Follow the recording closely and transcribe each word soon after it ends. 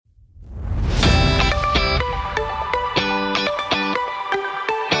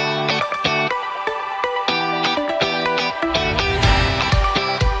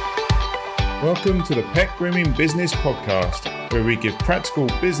Welcome to the Pet Grooming Business Podcast, where we give practical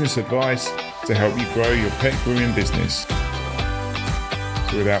business advice to help you grow your pet grooming business.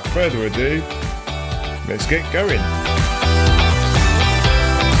 So without further ado, let's get going.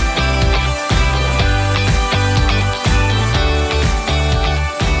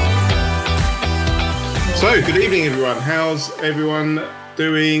 So, good evening, everyone. How's everyone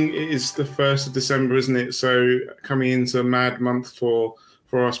doing? It is the 1st of December, isn't it? So, coming into a mad month for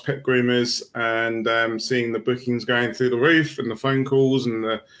us pet groomers, and seeing the bookings going through the roof, and the phone calls, and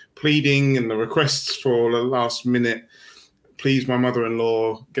the pleading, and the requests for the last minute. Please, my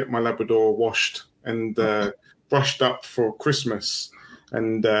mother-in-law, get my Labrador washed and brushed up for Christmas.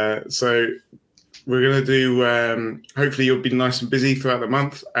 And so we're going to do, hopefully you'll be nice and busy throughout the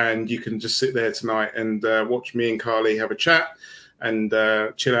month, and you can just sit there tonight and watch me and Carly have a chat and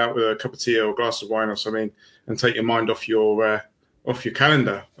chill out with a cup of tea or a glass of wine or something, and take your mind off your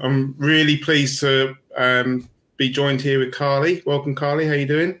calendar. I'm really pleased to be joined here with Carly. Welcome, Carly. How are you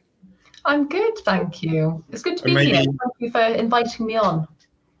doing? I'm good, thank you. It's good to be here. Thank you for inviting me on.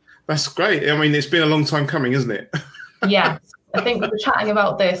 That's great. I mean, it's been a long time coming, isn't it? Yes. I think we were chatting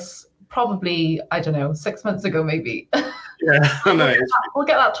about this probably, 6 months ago, maybe. Yeah, I know. We'll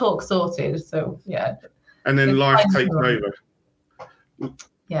get that talk sorted. So, yeah. And then life takes over.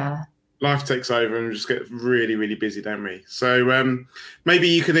 Yeah. Life takes over and we just get really, really busy, don't we? So maybe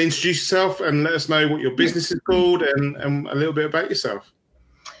you can introduce yourself and let us know what your business is called and a little bit about yourself.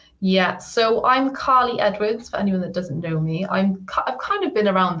 Yeah, so I'm Carly Edwards, for anyone that doesn't know me. I've kind of been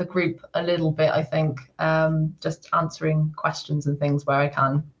around the group a little bit, I think, just answering questions and things where I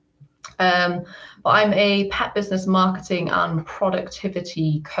can. But I'm a pet business marketing and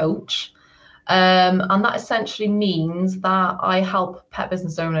productivity coach. And that essentially means that I help pet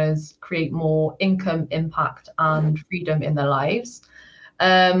business owners create more income, impact, and freedom in their lives.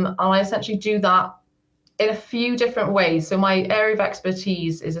 And I essentially do that in a few different ways. So my area of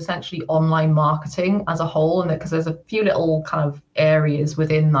expertise is essentially online marketing as a whole, and because there's a few little kind of areas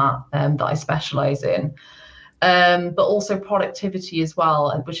within that that I specialize in, but also productivity as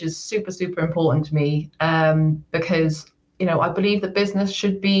well, which is super, super important to me, because, I believe that business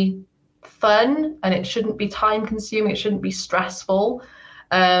should be fun and it shouldn't be time consuming. It shouldn't be stressful.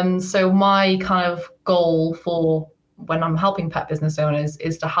 So my kind of goal for when I'm helping pet business owners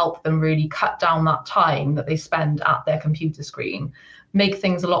is to help them really cut down that time that they spend at their computer screen, make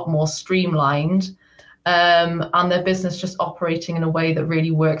things a lot more streamlined, and their business just operating in a way that really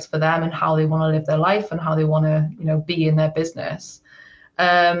works for them and how they want to live their life and how they want to, be in their business.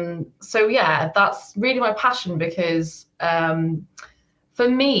 So yeah, that's really my passion, because for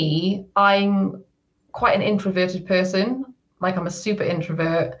me, I'm quite an introverted person. Like, I'm a super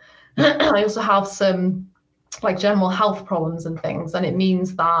introvert. I also have some general health problems and things, and it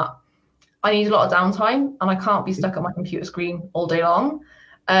means that I need a lot of downtime and I can't be stuck at my computer screen all day long.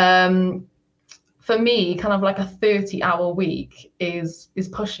 For me, kind of like a 30-hour week is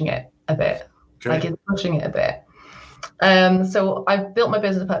pushing it a bit. Okay. It's pushing it a bit. So I've built my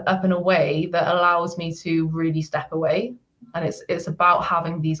business up in a way that allows me to really step away, and it's about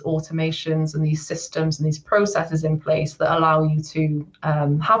having these automations and these systems and these processes in place that allow you to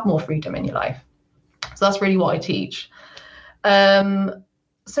have more freedom in your life. So that's really what I teach. Work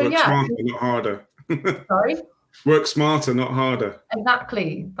smarter, not harder. Sorry? Work smarter, not harder.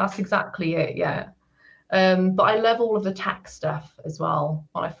 Exactly. That's exactly it, yeah. But I love all of the tech stuff as well.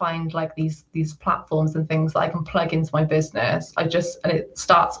 When I find these platforms and things that I can plug into my business, and it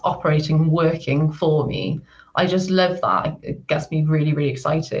starts operating and working for me. I just love that. It gets me really, really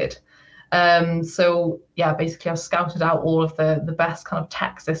excited. So yeah, basically I've scouted out all of the best kind of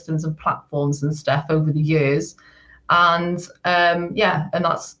tech systems and platforms and stuff over the years. And and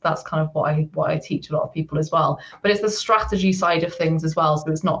that's kind of what I teach a lot of people as well. But it's the strategy side of things as well. So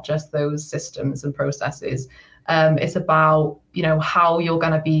it's not just those systems and processes. It's about, how you're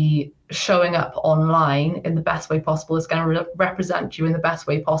going to be showing up online in the best way possible. It's going to represent you in the best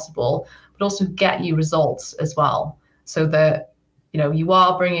way possible, but also get you results as well. So that you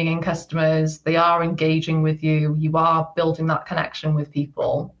are bringing in customers, they are engaging with you, you are building that connection with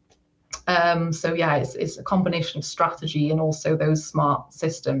people. So yeah, it's a combination of strategy and also those smart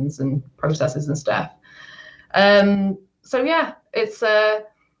systems and processes and stuff. So yeah, it's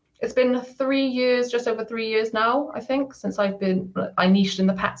been 3 years, just over 3 years now, I think, since I niched in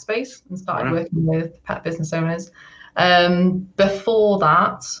the pet space and started working with pet business owners. Before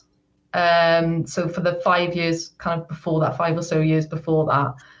that, so for the 5 years kind of before that, 5 or so years before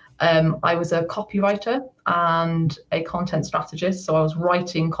that, I was a copywriter and a content strategist. So I was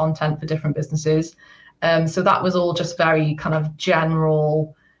writing content for different businesses. So that was all just very kind of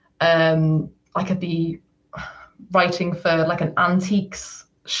general I could be writing for like an antiques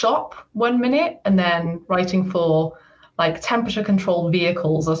shop 1 minute and then writing for like temperature controlled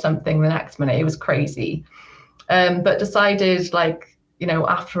vehicles or something the next minute. It was crazy. But decided, like,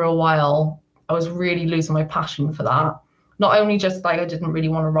 after a while, I was really losing my passion for that. Not only just like I didn't really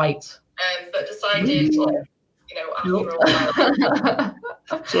want to write, but decided, after a while.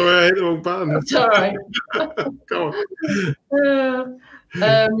 Sorry, I hit the wrong button. It's all right. Go on.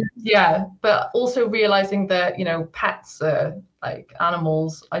 Yeah, but also realizing that, pets are like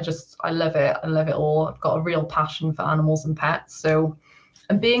animals. I love it. I love it all. I've got a real passion for animals and pets. So,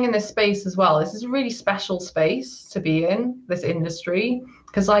 and being in this space as well, this is a really special space to be in, this industry,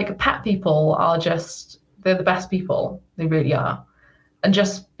 because like pet people are they're the best people. They really are. And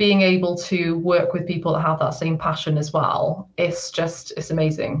just being able to work with people that have that same passion as well, it's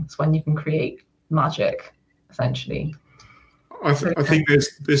amazing. It's when you can create magic, essentially. I think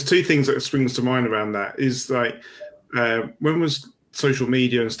there's two things that springs to mind around that. Is like, when was social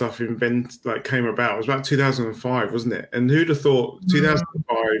media and stuff came about? It was about 2005, wasn't it? And who'd have thought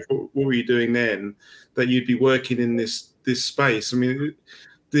 2005? What were you doing then that you'd be working in this space? I mean,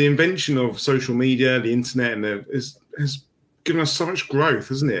 the invention of social media, the internet, and has given us so much growth,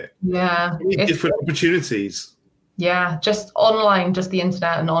 hasn't it? Yeah, different opportunities. Yeah, just online, just the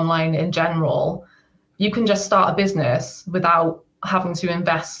internet and online in general. You can just start a business without having to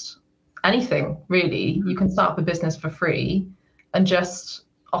invest anything, really. You can start up a business for free and just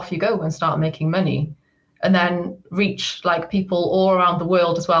off you go and start making money, and then reach like people all around the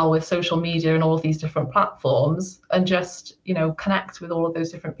world as well with social media and all of these different platforms, and just, connect with all of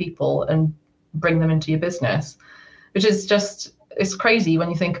those different people and bring them into your business, which is just, it's crazy when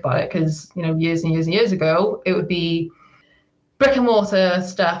you think about it, because, years and years and years ago, it would be brick and mortar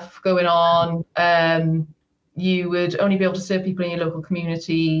stuff going on. You would only be able to serve people in your local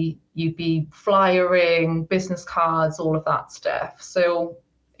community. You'd be flyering, business cards, all of that stuff. So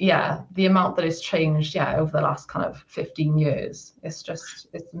yeah, the amount that has changed, over the last kind of 15 years, it's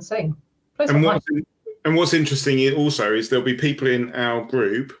insane. And what's interesting also is there'll be people in our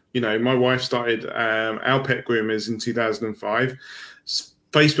group. My wife started our Pet Groomers in 2005.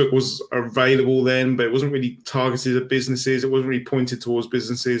 Facebook was available then, but it wasn't really targeted at businesses. It wasn't really pointed towards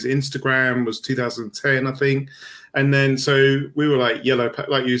businesses. Instagram was 2010, I think. And then so we were like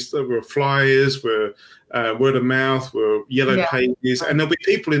we're flyers, we're word of mouth, we're yellow pages, and there'll be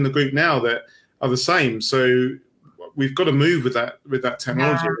people in the group now that are the same. So we've got to move with that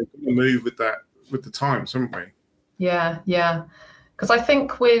technology. Yeah. We've got to move with the times, haven't we? Yeah. Because I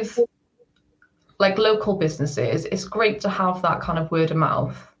think with like local businesses, it's great to have that kind of word of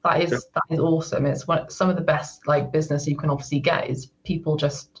mouth. That is awesome. It's some of the best like business you can obviously get is people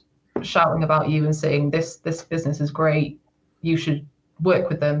just shouting about you and saying this business is great, you should work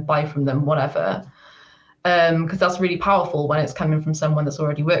with them, buy from them, whatever. Because that's really powerful when it's coming from someone that's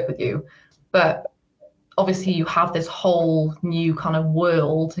already worked with you. But obviously you have this whole new kind of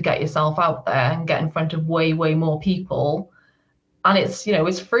world to get yourself out there and get in front of way more people, and it's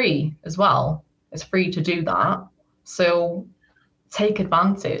it's free as well. It's free to do that. So take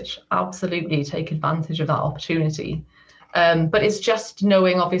advantage, absolutely take advantage of that opportunity. But it's just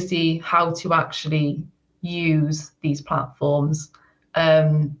knowing, obviously, how to actually use these platforms,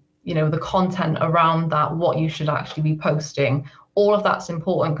 the content around that, what you should actually be posting. All of that's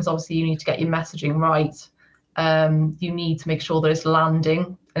important because obviously you need to get your messaging right. You need to make sure that it's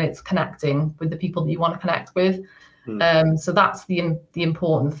landing and it's connecting with the people that you want to connect with. So that's the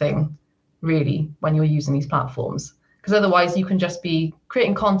important thing, really, when you're using these platforms, because otherwise you can just be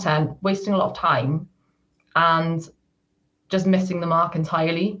creating content, wasting a lot of time and just missing the mark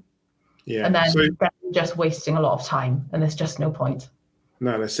entirely. And then just wasting a lot of time, and there's just no point.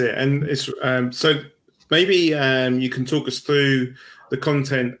 No, that's it. And it's so maybe you can talk us through the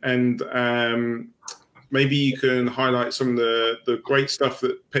content, and maybe you can highlight some of the great stuff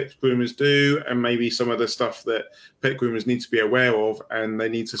that pet groomers do, and maybe some of the stuff that pet groomers need to be aware of, and they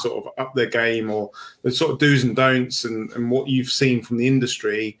need to sort of up their game, or the sort of do's and don'ts, and what you've seen from the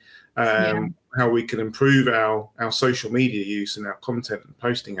industry, how we can improve our social media use and our content and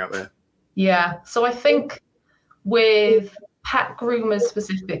posting out there. Yeah. So I think with pet groomers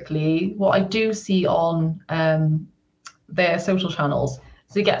specifically, what I do see on their social channels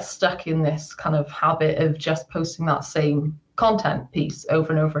is they get stuck in this kind of habit of just posting that same content piece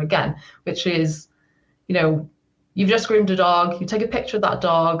over and over again, which is, you've just groomed a dog, you take a picture of that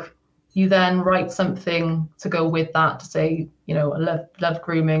dog, you then write something to go with that to say, I love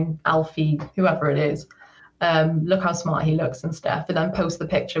grooming Alfie, whoever it is. Look how smart he looks and stuff, and then post the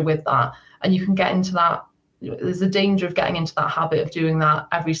picture with that. And you can get into that there's a danger of getting into that habit of doing that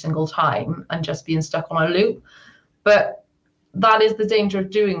every single time and just being stuck on a loop. But that is the danger of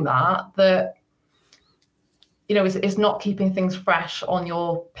doing that it's not keeping things fresh on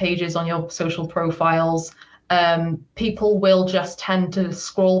your pages, on your social profiles. People will just tend to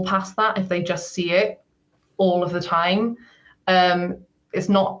scroll past that if they just see it all of the time. It's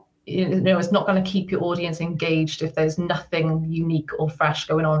not going to keep your audience engaged if there's nothing unique or fresh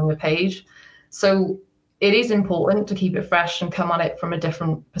going on the page. So it is important to keep it fresh and come at it from a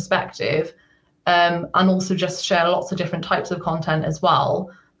different perspective, and also just share lots of different types of content as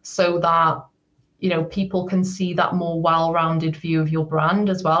well, so that people can see that more well-rounded view of your brand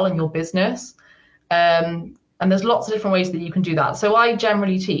as well and your business. And there's lots of different ways that you can do that. So I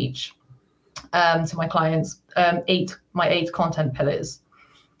generally teach to my clients my 8 content pillars.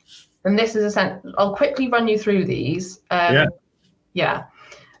 And this is I'll quickly run you through these. Yeah.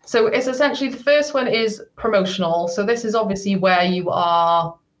 So it's essentially, the first one is promotional. So this is obviously where you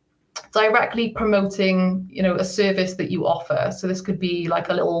are directly promoting, a service that you offer. So this could be like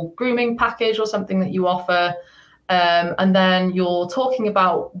a little grooming package or something that you offer. And then you're talking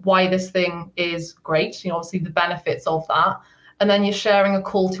about why this thing is great, obviously the benefits of that. And then you're sharing a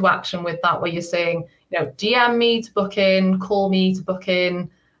call to action with that, where you're saying, DM me to book in, call me to book in,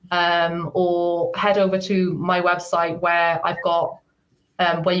 or head over to my website where I've got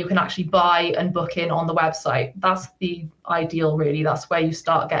where you can actually buy and book in on the website. That's the ideal, really. That's where you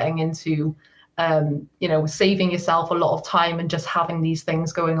start getting into, saving yourself a lot of time and just having these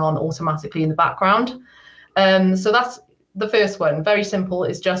things going on automatically in the background. So that's the first one. Very simple.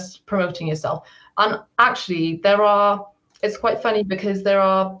 It's just promoting yourself. And actually, it's quite funny because there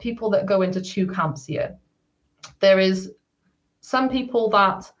are people that go into 2 camps here. There is some people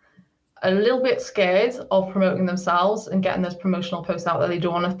that a little bit scared of promoting themselves and getting those promotional posts out there. They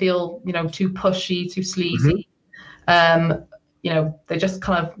don't want to feel, too pushy, too sleazy. They just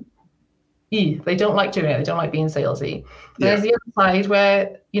kind of, they don't like doing it. They don't like being salesy. There's the other side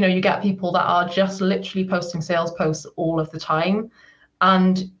where, you get people that are just literally posting sales posts all of the time.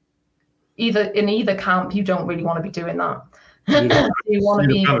 And in either camp, you don't really want to be doing that. You want to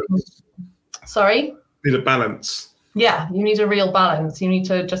be, sorry? Need a balance. Yeah, you need a real balance. You need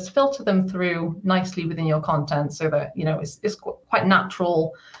to just filter them through nicely within your content so that, it's quite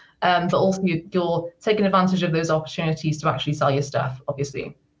natural, but also you're taking advantage of those opportunities to actually sell your stuff,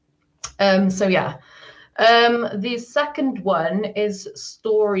 obviously. The second one is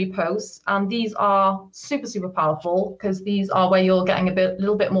story posts, and these are super, super powerful because these are where you're getting a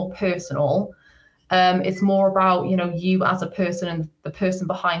little bit more personal. It's more about, you as a person and the person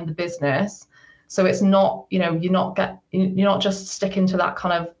behind the business. So it's not, you're not just sticking to that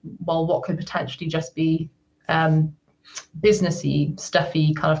kind of, what could potentially just be businessy,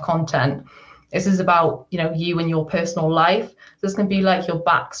 stuffy kind of content. This is about, you and your personal life. This can be like your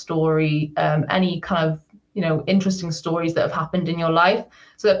backstory, any kind of, interesting stories that have happened in your life,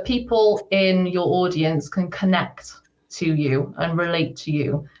 so that people in your audience can connect to you and relate to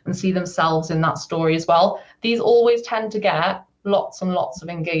you and see themselves in that story as well. These always tend to get lots and lots of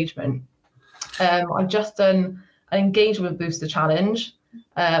engagement. I've just done an engagement booster challenge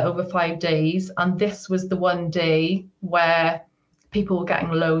over 5 days, and this was the one day where people were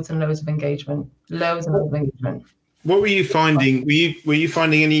getting loads and loads of engagement. What were you finding? Were you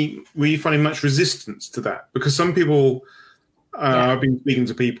finding much resistance to that? Because some people, I've been speaking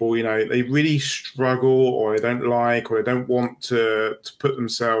to people, they really struggle, or they don't like, or they don't want to put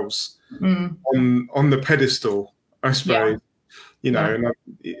themselves on the pedestal, I suppose.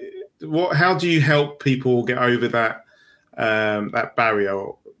 How do you help people get over that that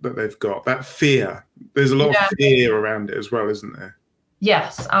barrier that they've got, that fear? There's a lot of fear around it as well, isn't there?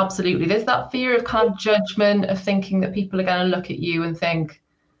 Yes, absolutely. There's that fear of kind of judgment, of thinking that people are going to look at you and think,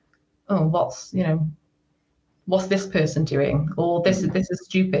 oh, what's this person doing? Or this is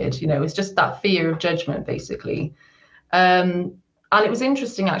stupid. It's just that fear of judgment, basically. And it was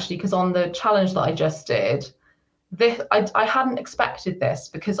interesting, actually, because on the challenge that I just did, I hadn't expected this,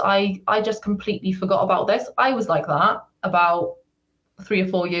 because I just completely forgot about this. I was like that about 3 or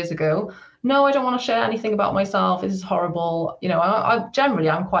 4 years ago. No, I don't want to share anything about myself. This is horrible. I'm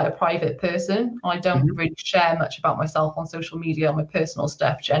quite a private person. I don't really share much about myself on social media, my personal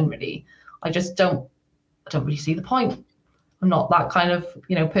stuff generally. I just don't really see the point. I'm not that kind of,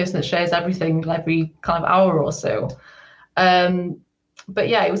 person that shares everything every kind of hour or so. But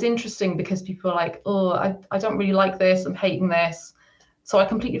yeah, it was interesting because people are like, oh, I don't really like this. I'm hating this. So I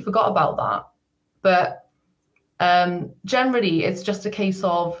completely forgot about that. But generally, it's just a case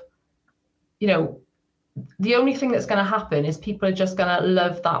of, the only thing that's going to happen is people are just going to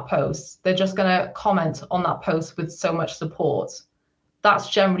love that post. They're just going to comment on that post with so much support. That's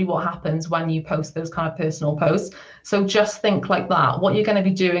generally what happens when you post those kind of personal posts. So just think like that. What you're going to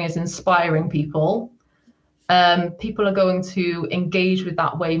be doing is inspiring people. People are going to engage with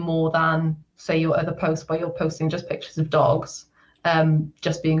that way more than, say, your other posts where you're posting just pictures of dogs,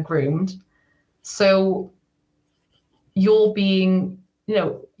 just being groomed. So you're being,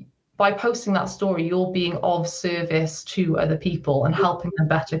 by posting that story, you're being of service to other people and helping them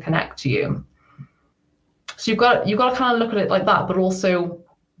better connect to you. So you've got to kind of look at it like that, but also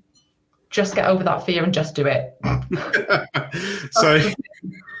just get over that fear and just do it. So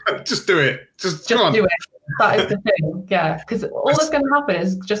just do it. Just do it. That is the thing. Yeah, because all that's going to happen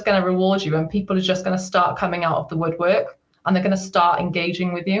is just going to reward you, and people are just going to start coming out of the woodwork, and they're going to start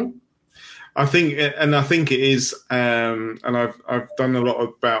engaging with you. I think it is, and I've done a lot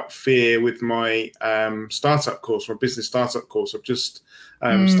about fear with my startup course, my business startup course. I've just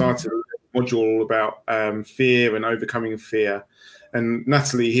started a module about fear and overcoming fear, and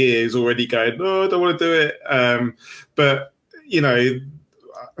Natalie here is already going, "Oh, I don't want to do it," but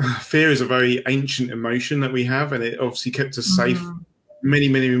fear is a very ancient emotion that we have, and it obviously kept us safe many,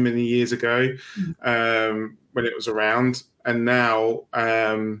 many, many years ago when it was around, and now.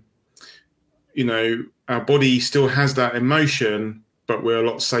 Our body still has that emotion, but we're a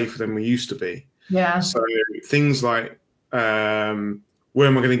lot safer than we used to be. Yeah. So things like, where am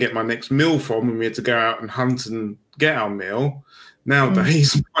I going to get my next meal from when we had to go out and hunt and get our meal?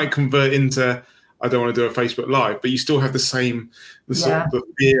 Nowadays might convert into, I don't want to do a Facebook Live, but you still have the sort of the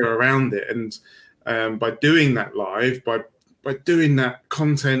fear around it. And by doing that live, by doing that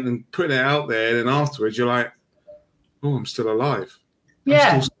content and putting it out there, and then afterwards you're like, oh, I'm still alive.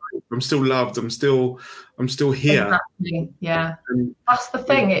 Yeah. I'm still loved. I'm still here. Exactly. Yeah. That's the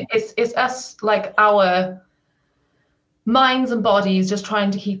thing. It's us, like, our minds and bodies just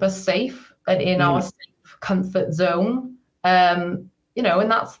trying to keep us safe and in our safe comfort zone. And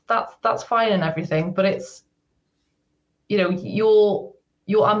that's fine and everything, but it's, your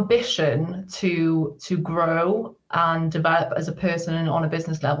ambition to grow and develop as a person and on a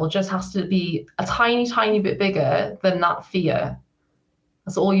business level just has to be a tiny, tiny bit bigger than that fear.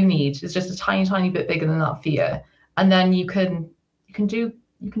 That's all you need. It's just a tiny, tiny bit bigger than that fear, and then you can do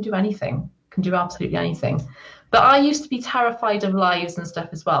anything. You can do absolutely anything. But I used to be terrified of lives and stuff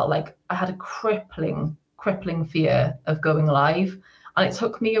as well. Like, I had a crippling fear of going live, and it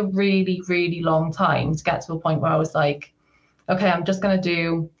took me a really, really long time to get to a point where I was like, okay, I'm just going to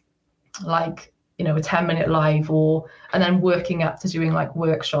do like, a 10-minute live, and then working up to doing like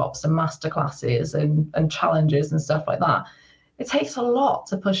workshops and masterclasses and challenges and stuff like that. It takes a lot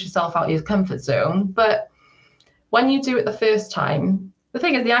to push yourself out of your comfort zone. But when you do it the first time, the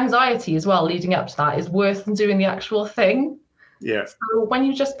thing is, the anxiety as well leading up to that is worse than doing the actual thing. Yeah. So when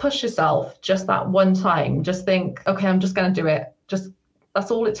you just push yourself just that one time, just think, okay, I'm just going to do it.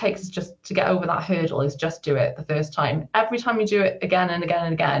 That's all it takes, is just to get over that hurdle, is just do it the first time. Every time you do it again and again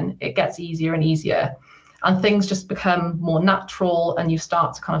and again, it gets easier and easier, and things just become more natural, and you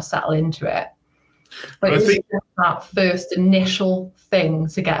start to kind of settle into it. But it's that first initial thing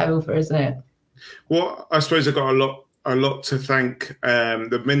to get over, isn't it? Well, I suppose I got a lot to thank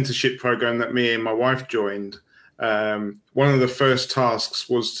the mentorship program that me and my wife joined. One of the first tasks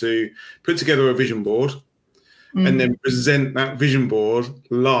was to put together a vision board and then present that vision board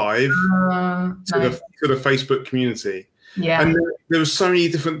live to the Facebook community. Yeah. And there were so many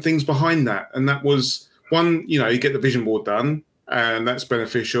different things behind that. And that was, one, you get the vision board done, and that's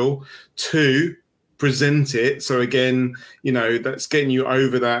beneficial. Two, present it. So again, that's getting you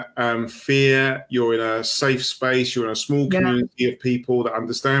over that fear. You're in a safe space. You're in a small community of people that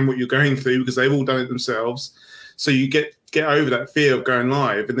understand what you're going through because they've all done it themselves. So you get over that fear of going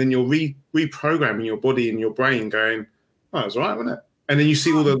live, and then you're reprogramming your body and your brain, going, "Oh, it was all right, wasn't it?" And then you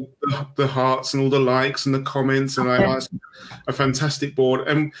see all the hearts and all the likes and the comments, and it's a fantastic board.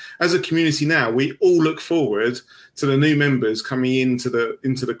 And as a community now, we all look forward to the new members coming into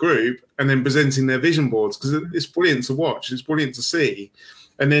the group and then presenting their vision boards, because it's brilliant to watch. It's brilliant to see.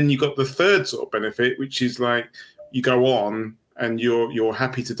 And then you got the third sort of benefit, which is like you go on and you're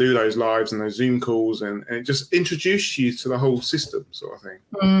happy to do those lives and those Zoom calls, and it just introduces you to the whole system, sort of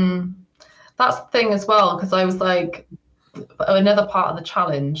thing. That's the thing as well, because I was like, another part of the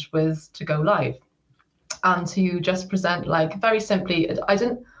challenge was to go live and to just present, like, very simply. I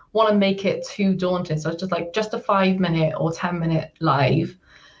didn't want to make it too daunting, so it's just a 5-minute or 10-minute live,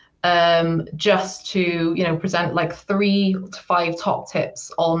 just to present like 3 to 5 top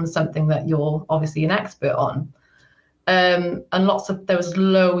tips on something that you're obviously an expert on. And there was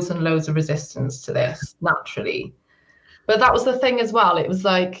loads and loads of resistance to this naturally. But that was the thing as well. It was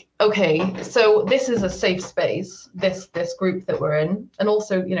like, okay, so this is a safe space, this group that we're in, and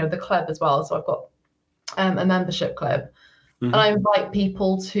also, the club as well. So I've got a membership club, and I invite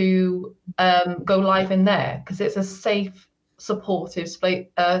people to go live in there because it's a safe, supportive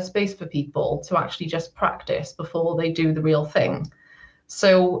space for people to actually just practice before they do the real thing.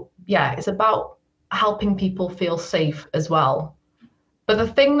 So yeah, it's about helping people feel safe as well. But the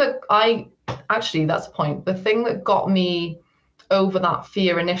thing that that's the point. The thing that got me over that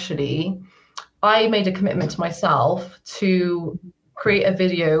fear initially, I made a commitment to myself to create a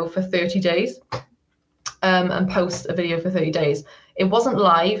video for 30 days and post a video for 30 days. It wasn't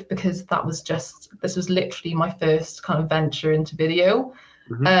live because this was literally my first kind of venture into video.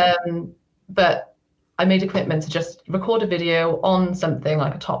 But I made a commitment to just record a video on something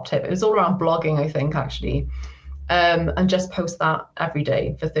like a top tip. It was all around blogging, I think, actually, and just post that every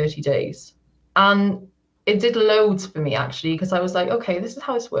day for 30 days. And it did loads for me, actually, because I was like, okay, this is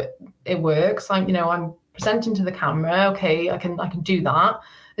how it works. I'm presenting to the camera. Okay, I can do that.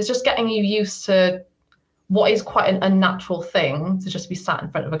 It's just getting you used to what is quite an unnatural thing to just be sat in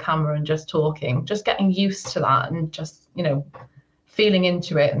front of a camera and just talking, just getting used to that and just, feeling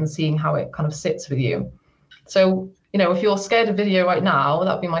into it and seeing how it kind of sits with you. So, if you're scared of video right now,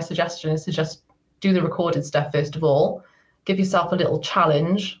 that would be my suggestion, is to just do the recorded stuff first of all, give yourself a little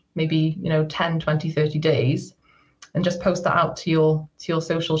challenge, maybe, 10, 20, 30 days, and just post that out to your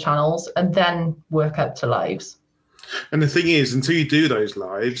social channels and then work up to lives. And the thing is, until you do those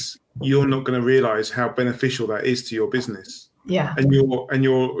lives, you're not going to realize how beneficial that is to your business. Yeah. And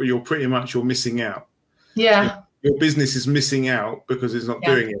you're pretty much, you're missing out. Yeah. Your business is missing out because it's not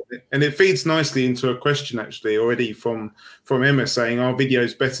doing it. And it feeds nicely into a question actually already from Emma saying, are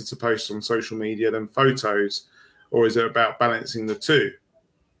videos better to post on social media than photos? Or is it about balancing the two?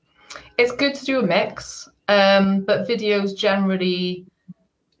 It's good to do a mix. But videos generally,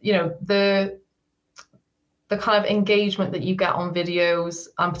 the kind of engagement that you get on videos,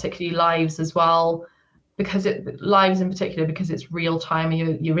 and particularly lives as well, because lives in particular, because it's real time,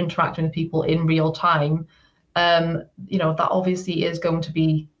 you're interacting with people in real time, that obviously is going to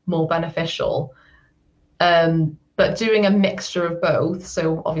be more beneficial. But doing a mixture of both,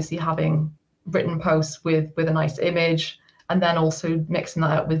 so obviously having written posts with a nice image, and then also mixing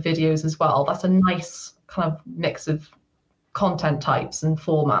that up with videos as well, that's a nice kind of mix of content types and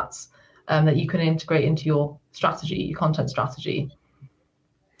formats that you can integrate into your content strategy.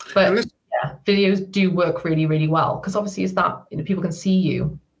 But videos do work really, really well because obviously it's that people can see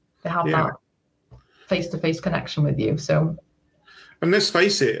you, they have that face-to-face connection with you. So, and let's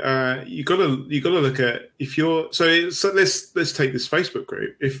face it, you gotta look at if you're so let's take this Facebook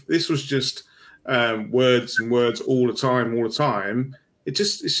group. If this was just words and words all the time, it's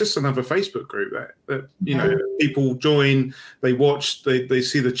just another Facebook group that people join, they watch, they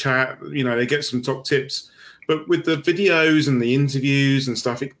see the chat, they get some top tips. But with the videos and the interviews and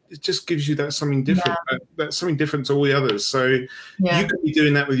stuff, it just gives you that something different. That's something different to all the others. So you could be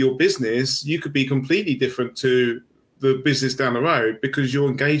doing that with your business. You could be completely different to the business down the road because you're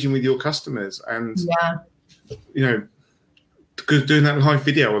engaging with your customers and because doing that live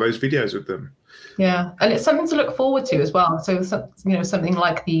video or those videos with them. Yeah, and it's something to look forward to as well. So, something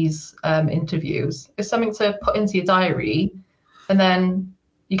like these interviews is something to put into your diary, and then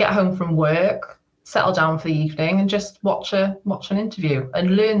you get home from work, settle down for the evening, and just watch an interview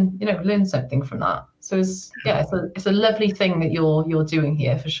and learn something from that. So it's a lovely thing that you're doing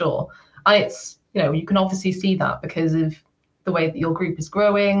here for sure. And it's you can obviously see that because of the way that your group is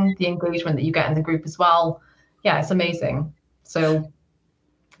growing, the engagement that you get in the group as well. Yeah, it's amazing. So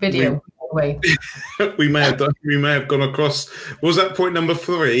video. We may have gone across. Was that point number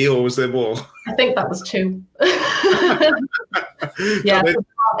 3 or was there more? I think that was 2. Yeah, so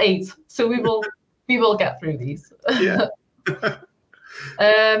part 8. So we will get through these. Yeah.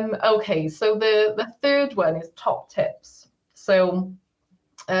 Okay, so the third one is top tips. So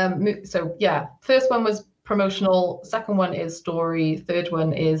first one was promotional, second one is story, third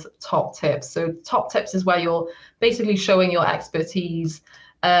one is top tips. So top tips is where you're basically showing your expertise,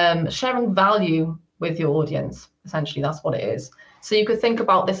 sharing value with your audience. Essentially, that's what it is. So you could think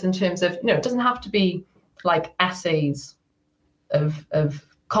about this in terms of, it doesn't have to be like essays of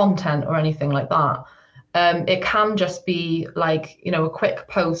content or anything like that. It can just be like, a quick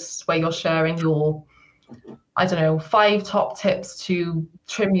post where you're sharing your, 5 top tips to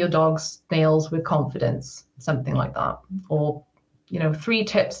trim your dog's nails with confidence, something like that. Or, 3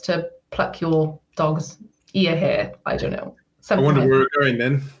 tips to pluck your dog's ear hair. I don't know. I wonder where we're going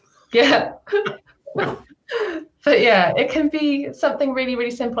then. Yeah. But yeah, it can be something really, really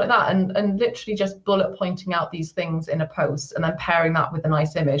simple like that, and literally just bullet pointing out these things in a post and then pairing that with a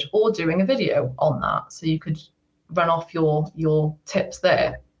nice image or doing a video on that. So you could run off your tips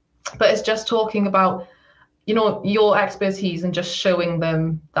there. But it's just talking about, your expertise and just showing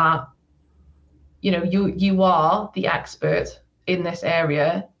them that, you are the expert in this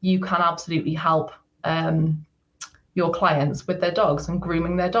area. You can absolutely help your clients with their dogs and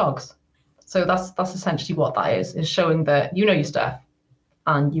grooming their dogs. So that's essentially what that is showing that you know your stuff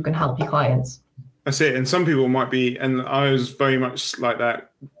and you can help your clients. That's it. And some people might be, and I was very much like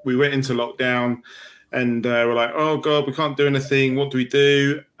that. We went into lockdown and we're like, oh God, we can't do anything. What do we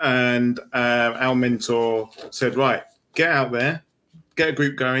do? And our mentor said, right, get out there, get a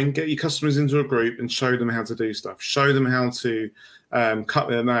group going, get your customers into a group and show them how to do stuff. Show them how to cut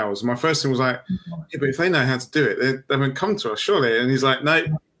their nails. And my first thing was like, yeah, but if they know how to do it, they won't come to us, surely. And he's like, no,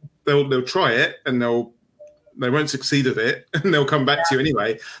 they'll try it and they won't succeed at it and they'll come back to you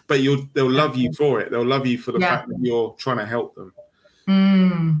anyway, but they'll love you for it. They'll love you for the fact that you're trying to help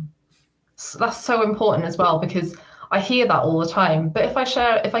them. So that's so important as well, because I hear that all the time. But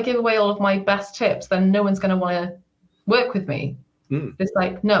if I give away all of my best tips, then no one's going to want to work with me. It's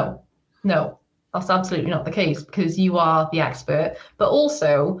like, no, that's absolutely not the case, because you are the expert, but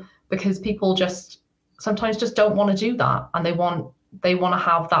also because people sometimes just don't want to do that, and they want to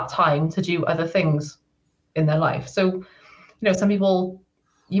have that time to do other things in their life. So, some people,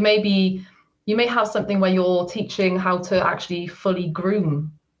 you may have something where you're teaching how to actually fully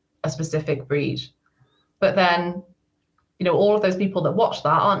groom a specific breed, but then, all of those people that watch that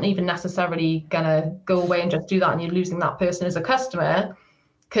aren't even necessarily gonna go away and just do that, and you're losing that person as a customer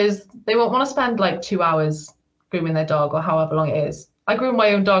because they won't want to spend like 2 hours grooming their dog or however long it is. I groom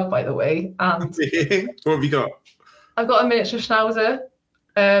my own dog, by the way. And what have you got? I've got a miniature schnauzer.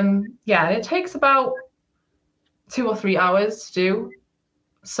 And it takes about 2 or 3 hours to do.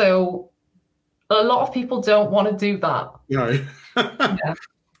 So a lot of people don't want to do that. No. Yeah.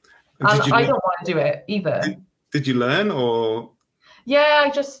 And I don't want to do it either. Did you learn or? Yeah, I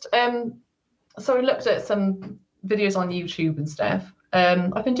just so I looked at some videos on YouTube and stuff.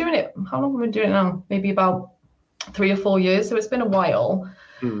 I've been doing it. How long have I been doing it now? Maybe about 3 or 4 years. So it's been a while.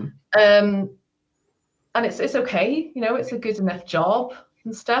 And it's okay. It's a good enough job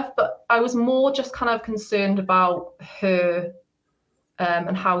and stuff. But I was more just kind of concerned about her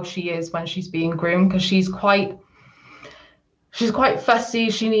and how she is when she's being groomed, because she's quite fussy.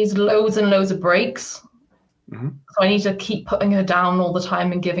 She needs loads and loads of breaks. So I need to keep putting her down all the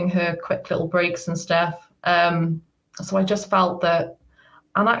time and giving her quick little breaks and stuff. So I just felt that,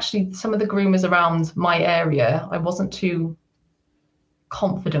 and actually some of the groomers around my area, I wasn't too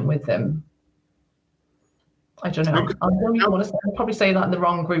confident with them. I don't know. I'll probably say that in the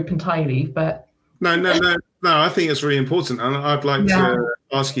wrong group entirely, but no. I think it's really important, and I'd like to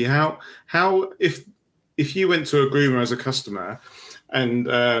ask you how if you went to a groomer as a customer and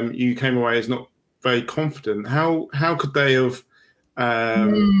you came away as not very confident, how could they have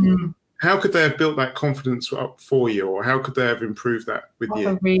how could they have built that confidence up for you, or how could they have improved that with you?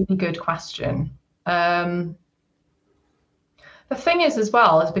 That's a really good question. The thing is, as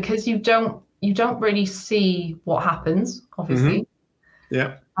well, is because you don't really see what happens, obviously.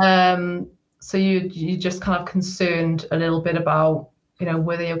 Yeah. So you just kind of concerned a little bit about,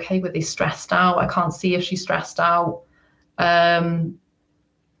 were they okay? Were they stressed out? I can't see if she's stressed out.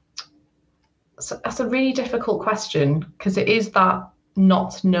 So that's a really difficult question, because it is that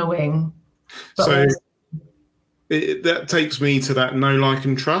not knowing. So that takes me to that know, like,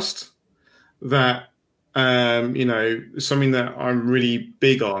 and trust. That something that I'm really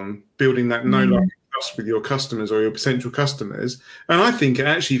big on, building that know, like, and trust with your customers or your potential customers. And I think it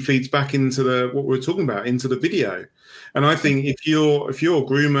actually feeds back into what we're talking about, into the video. And I think if you're a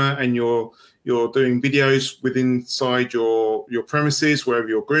groomer and you're doing videos inside your premises, wherever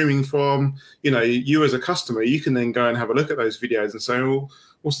you're grooming from, you as a customer, you can then go and have a look at those videos and say, well,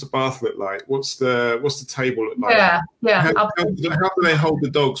 what's the bath look like? What's the table look like? Yeah. How do they hold the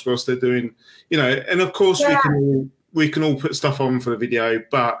dogs whilst they're doing, and of course we can all put stuff on for the video,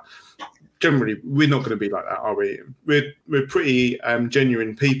 but generally we're not going to be like that, are we? We're pretty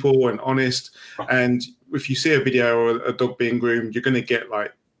genuine people and honest. And if you see a video of a dog being groomed, you're going to get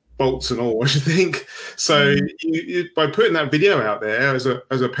like bolts and all, I should think. So you, by putting that video out there as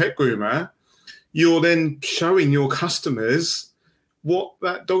a pet groomer, you're then showing your customers what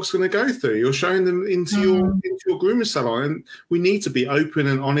that dog's going to go through. You're showing them into your groomer salon, and we need to be open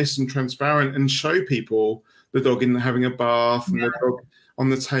and honest and transparent and show people the dog in having a bath and the dog on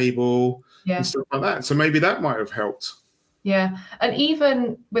the table and stuff like that. So maybe that might have helped. Yeah, and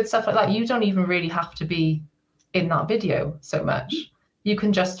even with stuff like that, you don't even really have to be in that video so much. You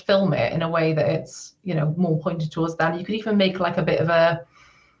can just film it in a way that it's, you know, more pointed towards them. You could even make like a bit of a,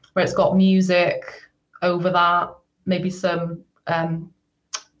 where it's got music over that, maybe some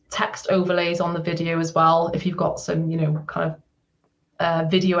text overlays on the video as well. If you've got some, you know, kind of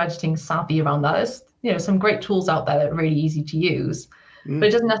video editing savvy around that, there's, you know, some great tools out there that are really easy to use. But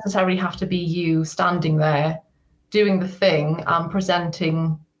it doesn't necessarily have to be you standing there doing the thing and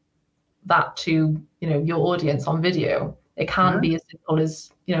presenting that to, you know, your audience on video. It can be as simple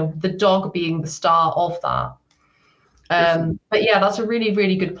as, you know, the dog being the star of that. But yeah, that's a really,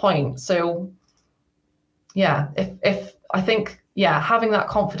 really good point. So yeah, if I think, yeah, having that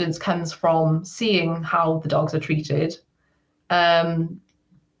confidence comes from seeing how the dogs are treated.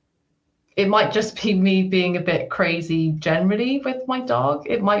 It might just be me being a bit crazy generally with my dog.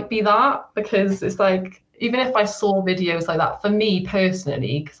 It might be that, because it's like, even if I saw videos like that, for me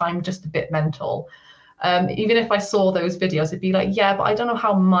personally, because I'm just a bit mental, even if I saw those videos, it'd be like, yeah, but I don't know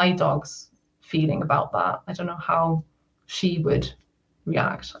how my dog's feeling about that. I don't know how she would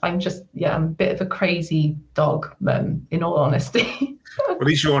react. I'm just, yeah, I'm a bit of a crazy dog mum, in all honesty. At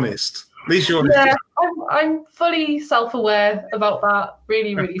least you're honest. At least you're honest. Yeah, I'm fully self-aware about that.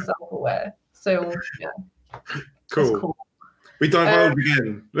 Really, really self-aware. So yeah, cool. We divulge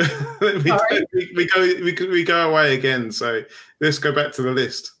again. we go away again. So let's go back to the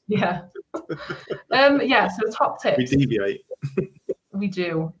list. Yeah. Yeah. So top tips. We deviate. We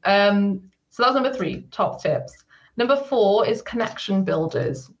do. So that's number 3. Top tips. Number 4 is connection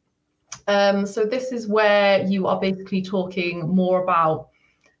builders. So this is where you are basically talking more about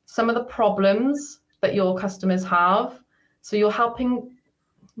some of the problems that your customers have. So you're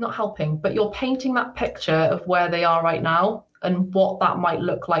you're painting that picture of where they are right now and what that might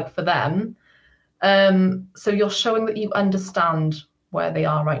look like for them. So you're showing that you understand where they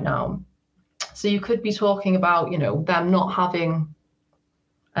are right now. So you could be talking about, you know, them not having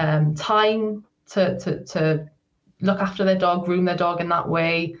time to look after their dog, groom their dog in that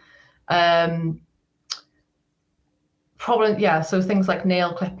way. So things like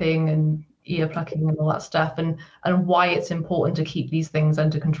nail clipping and ear plucking and all that stuff, and why it's important to keep these things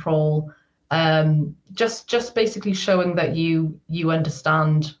under control. Just basically showing that you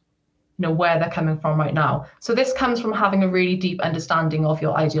understand, you know, where they're coming from right now. So this comes from having a really deep understanding of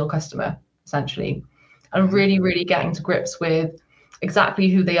your ideal customer, essentially, and really, really getting to grips with exactly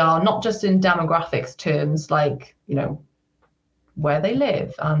who they are, not just in demographics terms, like, you know, where they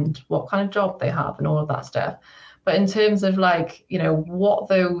live and what kind of job they have and all of that stuff, but in terms of, like, you know, what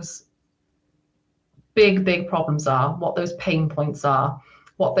those big problems are, what those pain points are,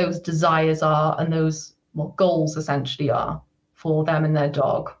 what those desires are, and those what goals essentially are for them and their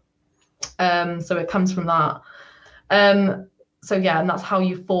dog. So it comes from that. So yeah, and that's how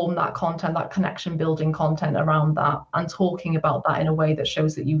you form that content, that connection building content around that, and talking about that in a way that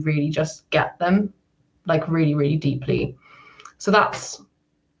shows that you really just get them, like, really, really deeply. So that's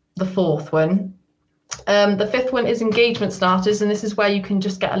the 4th one. The 5th one is engagement starters, and this is where you can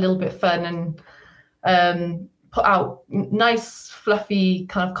just get a little bit fun and put out nice, fluffy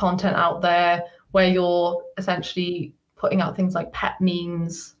kind of content out there, where you're essentially putting out things like pet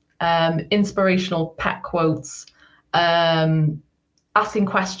memes, inspirational pet quotes, asking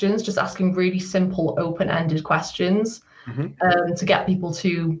questions, just asking really simple, open-ended questions, to get people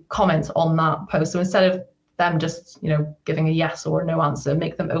to comment on that post. So instead of them just, you know, giving a yes or a no answer,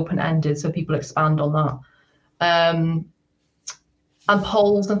 make them open-ended so people expand on that. And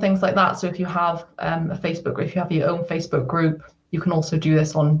polls and things like that. So if you have a Facebook group, if you have your own Facebook group, you can also do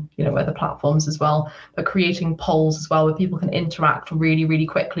this on, you know, other platforms as well, but creating polls as well where people can interact really, really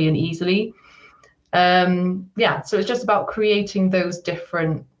quickly and easily. Yeah, so it's just about creating those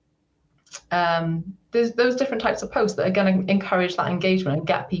different those different types of posts that are going to encourage that engagement and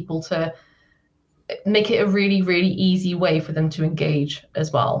get people to make it a really, really easy way for them to engage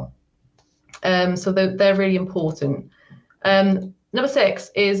as well. So they're really important. Number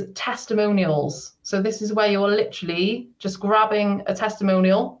 6 is testimonials. So this is where you're literally just grabbing a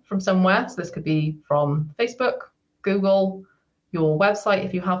testimonial from somewhere. So this could be from Facebook, Google, your website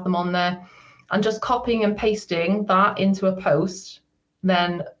if you have them on there, and just copying and pasting that into a post,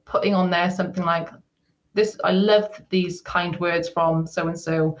 then putting on there something like this: I love these kind words from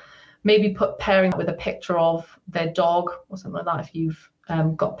so-and-so. Maybe pairing it with a picture of their dog or something like that if you've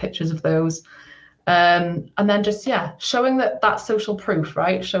got pictures of those. And then just, yeah, showing that social proof,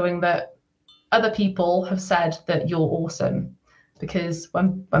 right? Showing that other people have said that you're awesome. Because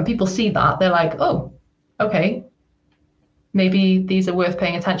when people see that, they're like, oh, okay, maybe these are worth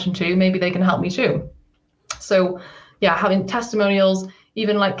paying attention to. Maybe they can help me too. So yeah, having testimonials,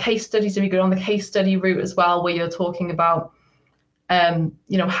 even like case studies, if you go on the case study route as well, where you're talking about,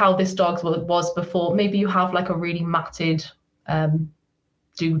 how this dog was before. Maybe you have like a really matted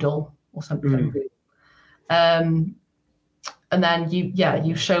doodle or something. And then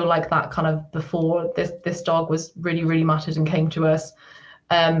you show like that kind of before this dog was really, really matted and came to us,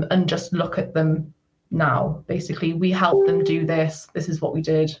 and just look at them now. Basically, we helped them do this. This is what we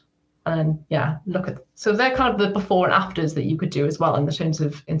did. And look at, so they're kind of the before and afters that you could do as well in terms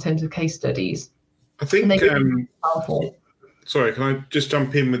of case studies. I think powerful. Sorry, can I just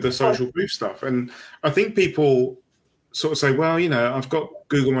jump in with the social proof stuff? And I think people sort of say, well, I've got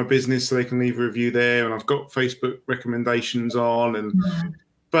Google My Business, so they can leave a review there, and I've got Facebook recommendations on,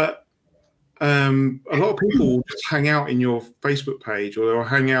 but a lot of people will just hang out in your Facebook page, or they'll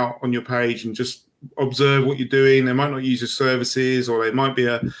hang out on your page and just observe what you're doing. They might not use your services, or they might be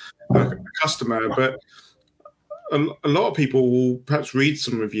a customer, but a lot of people will perhaps read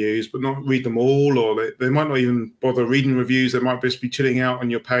some reviews but not read them all, or they might not even bother reading reviews. They might just be chilling out on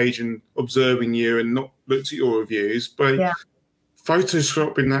your page and observing you and not looked at your reviews. But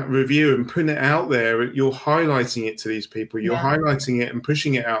photoshopping that review and putting it out there, you're highlighting it to these people. You're highlighting it and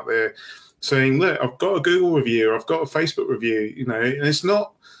pushing it out there, saying, look, I've got a Google review, I've got a Facebook review, and it's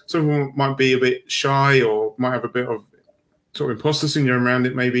not, someone might be a bit shy or might have a bit of sort of imposter syndrome around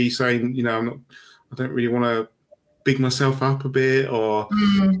it, maybe saying, I don't really want to big myself up a bit, or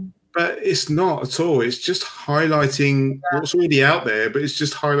but it's not at all. It's just highlighting what's already out there, but it's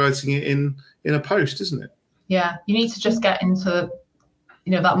just highlighting it in a post, isn't it? Yeah, you need to just get into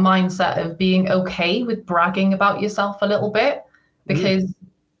that mindset of being okay with bragging about yourself a little bit, because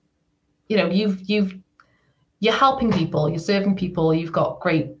you're helping people, you're serving people, you've got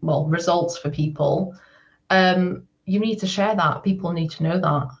great results for people. You need to share that. People need to know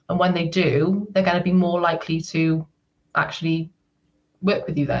that, and when they do, they're going to be more likely to actually work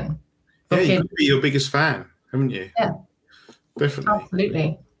with you then. You could be your biggest fan, haven't you? Yeah, definitely.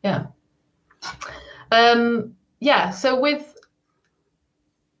 Absolutely. Yeah. So with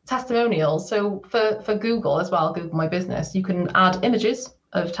testimonials, so for Google as well, Google My Business, you can add images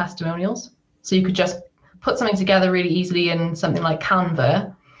of testimonials. So you could just put something together really easily in something like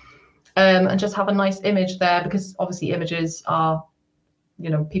Canva, and just have a nice image there, because obviously images are,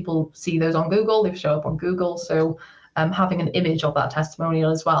 people see those on Google, they show up on Google. So having an image of that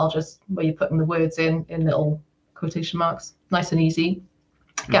testimonial as well, just where you're putting the words in little quotation marks, nice and easy.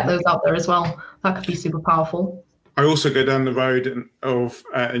 Get those out there as well. That could be super powerful. I also go down the road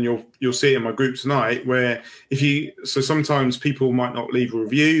and you'll see it in my group tonight, where so sometimes people might not leave a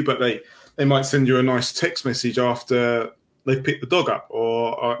review, but they might send you a nice text message after they've picked the dog up,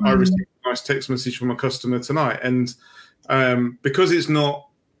 or I received a nice text message from a customer tonight. And because it's not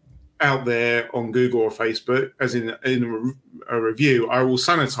out there on Google or Facebook, as in a review, I will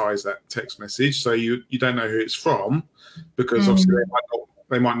sanitize that text message so you don't know who it's from, because obviously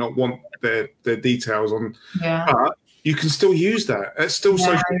they might not want their details on. Yeah. But you can still use that. It's still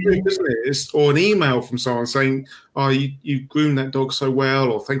social proof, isn't it? Or an email from someone saying, "Oh, you groomed that dog so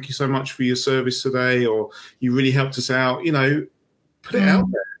well," or "Thank you so much for your service today," or "You really helped us out." Put it out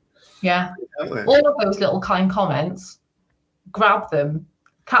there. Yeah. All of those little kind comments, grab them,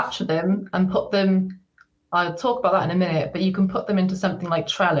 capture them, and put them. I'll talk about that in a minute, but you can put them into something like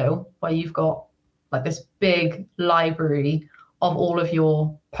Trello, where you've got like this big library of all of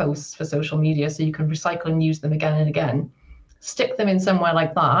your posts for social media, so you can recycle and use them again and again. Stick them in somewhere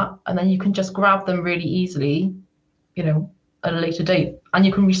like that, and then you can just grab them really easily, at a later date. And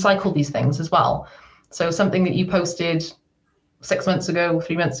you can recycle these things as well. So something that you posted 6 months ago,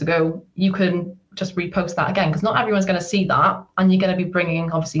 3 months ago, you can just repost that again, because not everyone's going to see that, and you're going to be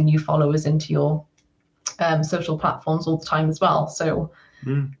bringing obviously new followers into your social platforms all the time as well. So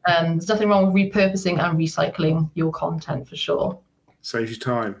there's nothing wrong with repurposing and recycling your content, for sure. Saves you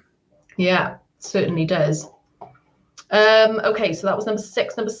time. Yeah, certainly does. Okay, so that was number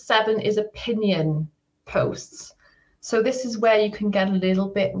 6. Number 7 is opinion posts. So this is where you can get a little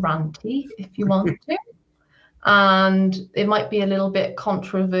bit ranty if you want to. And it might be a little bit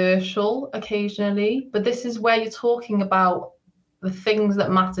controversial occasionally, but this is where you're talking about the things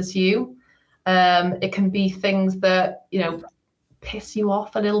that matter to you. It can be things that, piss you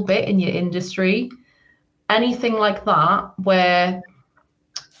off a little bit in your industry. Anything like that, where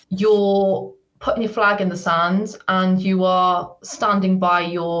you're putting your flag in the sand and you are standing by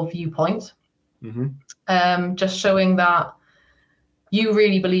your viewpoint. Just showing that you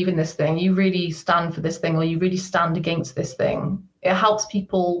really believe in this thing, you really stand for this thing, or you really stand against this thing. It helps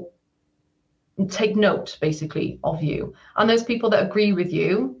people take note, basically, of you. And those people that agree with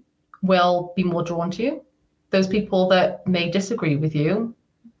you will be more drawn to you. those people that may disagree with you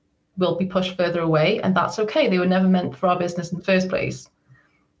will be pushed further away, and that's okay. They were never meant for our business in the first place.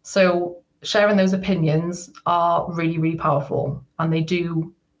 So sharing those opinions are really, really powerful, and they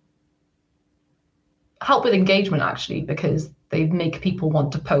do help with engagement, actually, because they make people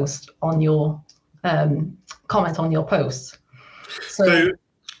want to post on your comment on your posts. So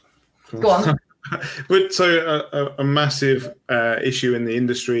go on. But so a massive issue in the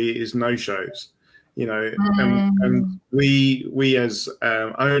industry is no-shows, you know, and we as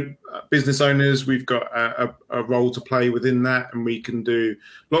business owners, we've got a role to play within that, and we can do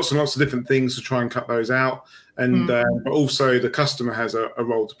lots and lots of different things to try and cut those out. And but also the customer has a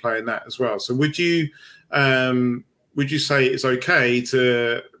role to play in that as well. So would you say it's okay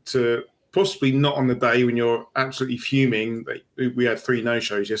to possibly not on the day when you're absolutely fuming? We had 3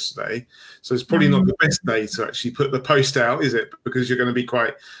 no-shows yesterday, so it's probably not the best day to actually put the post out, is it? Because you're going to be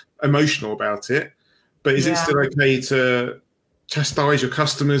quite emotional about it. But is it still okay to chastise your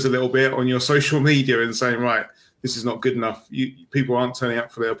customers a little bit on your social media and saying, right, this is not good enough, people aren't turning up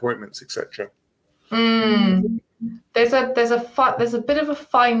for their appointments, etc.? There's a bit of a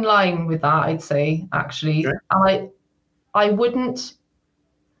fine line with that, I'd say, actually. Okay. I wouldn't,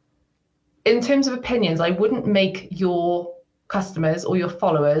 in terms of opinions, I wouldn't make your customers or your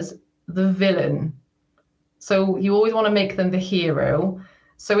followers the villain. So you always want to make them the hero.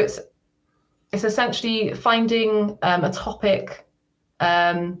 So it's essentially finding a topic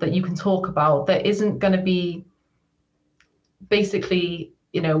that you can talk about that isn't going to be basically,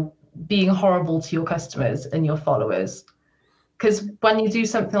 you know, being horrible to your customers and your followers. Because when you do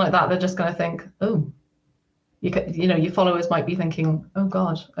something like that, they're just going to think, oh, you know, your followers might be thinking, oh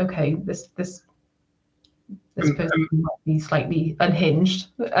God, okay, this person might be slightly unhinged,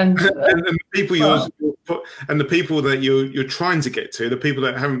 and the people the people that you're trying to get to, the people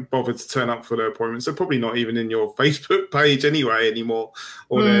that haven't bothered to turn up for their appointments, they're probably not even in your Facebook page anyway anymore,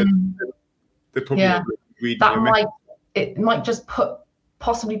 or they're probably not reading that it might just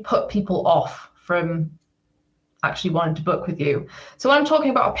possibly put people off from actually wanting to book with you. So when I'm talking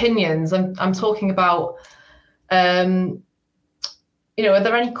about opinions, I'm talking about you know, are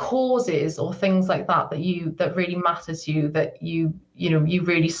there any causes or things like that that really matter to you, that you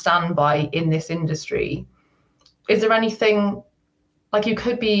really stand by in this industry? Is there anything, like, you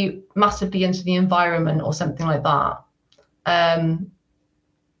could be massively into the environment or something like that? I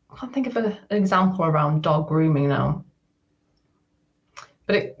can't think of an example around dog grooming now,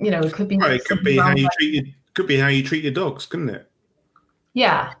 but it could be. Right, it could be how you treat your dogs, couldn't it?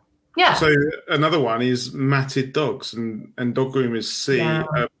 Yeah. So another one is matted dogs, and dog groomers see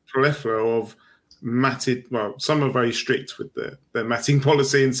a plethora of matted. Well, some are very strict with their matting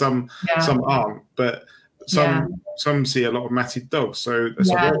policy, and some aren't. But some see a lot of matted dogs, so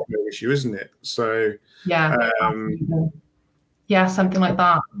that's a welfare issue, isn't it? So something like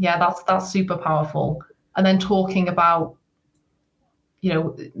that. Yeah, that's super powerful. And then talking about, you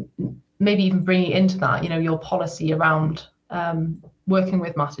know, maybe even bringing it into that, you know, your policy around working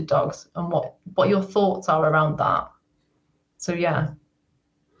with matted dogs and what your thoughts are around that. So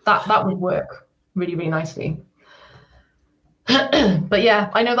that would work really, really nicely. But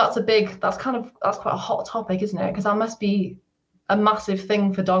I know that's quite a hot topic, isn't it? Because that must be a massive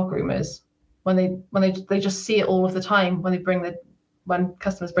thing for dog groomers when they just see it all of the time when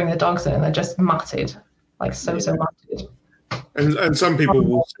customers bring their dogs in and they're just matted, like so matted. And some people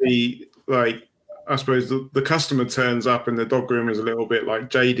will see, like, I suppose the customer turns up and the dog groomer is a little bit like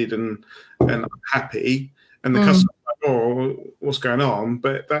jaded and unhappy, and the customer's like, oh, what's going on?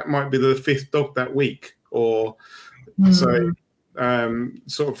 But that might be the 5th dog that week, or so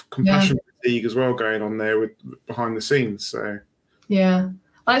sort of compassion fatigue as well going on there with behind the scenes. So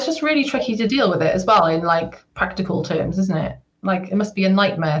and it's just really tricky to deal with it as well in, like, practical terms, isn't it? Like, it must be a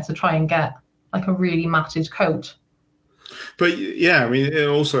nightmare to try and get, like, a really matted coat. But I mean, it's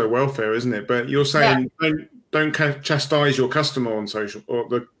also a welfare, isn't it? But you're saying don't chastise your customer on social, or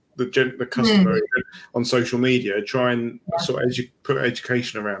the customer on social media. Try and sort of put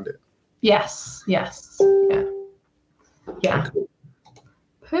education around it. Yes. Cool.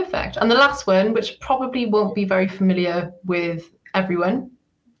 Perfect. And the last one, which probably won't be very familiar with everyone,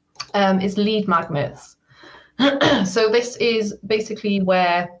 is lead magnets. So this is basically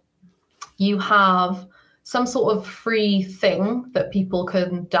where you have some sort of free thing that people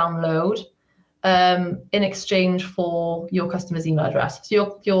can download in exchange for your customer's email address.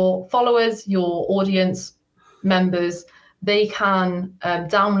 So your followers, your audience members, they can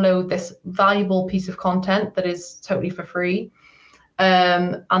download this valuable piece of content that is totally for free,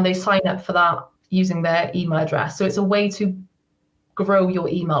 and they sign up for that using their email address. So it's a way to grow your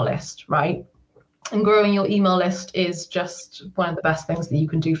email list, right? And growing your email list is just one of the best things that you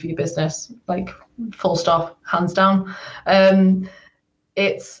can do for your business, like full stop, hands down.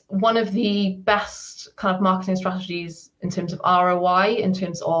 It's one of the best kind of marketing strategies in terms of ROI, in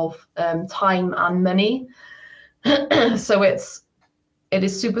terms of time and money. So it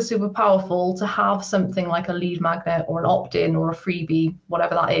is super, super powerful to have something like a lead magnet or an opt-in or a freebie,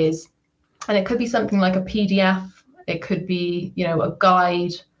 whatever that is. And it could be something like a PDF. It could be, a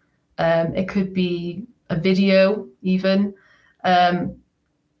guide. It could be a video even.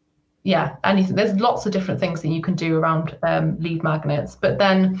 Anything. There's lots of different things that you can do around lead magnets. But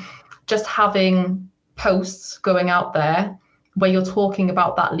then just having posts going out there where you're talking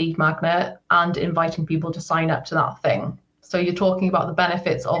about that lead magnet and inviting people to sign up to that thing. So you're talking about the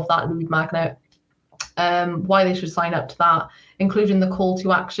benefits of that lead magnet, why they should sign up to that, including the call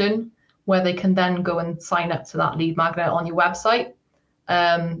to action, where they can then go and sign up to that lead magnet on your website.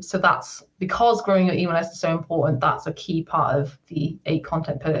 So that's because growing your email list is so important. That's a key part of the 8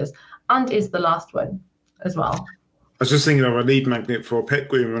 content pillars, and is the last one as well. I was just thinking of a lead magnet for a pet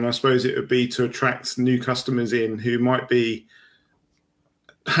groomer, and I suppose it would be to attract new customers in who might be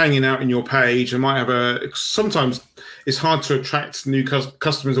hanging out in your page and might have sometimes it's hard to attract new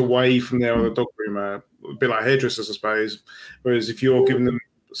customers away from their other dog groomer, a bit like hairdressers, I suppose. Whereas if you're giving them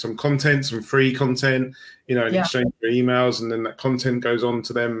some content, some free content, in exchange for emails, and then that content goes on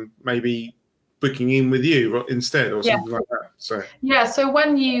to them maybe booking in with you instead or something like that. So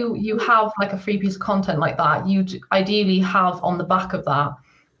when you have like a free piece of content like that, you'd ideally have on the back of that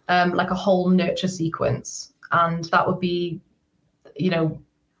like a whole nurture sequence, and that would be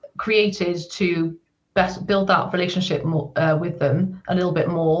created to best build that relationship more, with them a little bit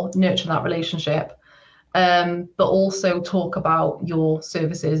more, nurture that relationship, but also talk about your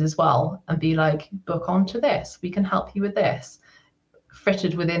services as well, and be like, book onto this, we can help you with this,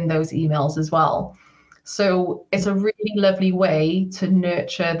 fitted within those emails as well. So it's a really lovely way to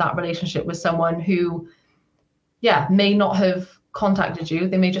nurture that relationship with someone who may not have contacted you.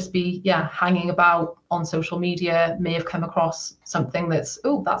 They may just be hanging about on social media, may have come across something that's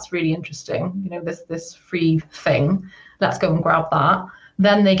really interesting, this free thing, let's go and grab that.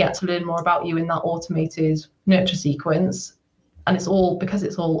 Then they get to learn more about you in that automated nurture sequence, and it's all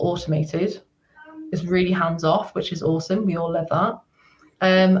automated. It's really hands off, which is awesome. We all love that.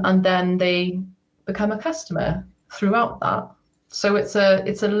 And then they become a customer throughout that. So it's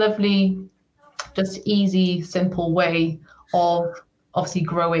a lovely, just easy, simple way of obviously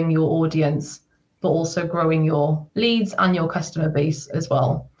growing your audience, but also growing your leads and your customer base as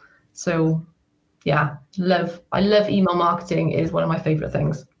well. So I love email marketing. It is one of my favorite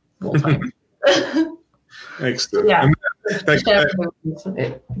things of all time. Excellent.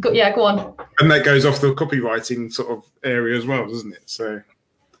 Go on. And that goes off the copywriting sort of area as well, doesn't it? So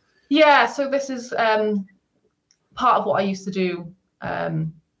this is part of what I used to do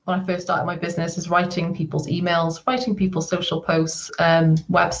when I first started my business, is writing people's emails, writing people's social posts,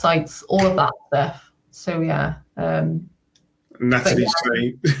 websites, all of that stuff. So Natalie's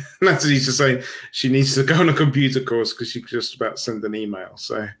just saying she needs to go on a computer course because she could just about send an email.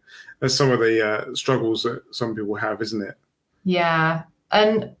 So that's some of the struggles that some people have, isn't it? Yeah.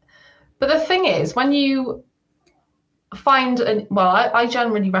 But the thing is, when you find I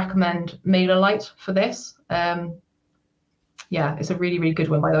generally recommend MailerLite for this. It's a really, really good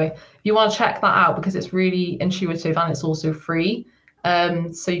one, by the way. If you want to check that out, because it's really intuitive and it's also free.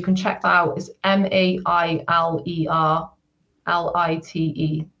 So you can check that out. It's MailerLite.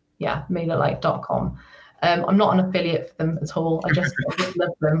 MailerLite.com. I'm not an affiliate for them at all. I just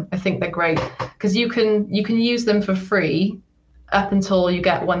love them. I think they're great because you can use them for free up until you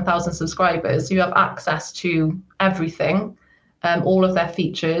get 1,000 subscribers. You have access to everything, all of their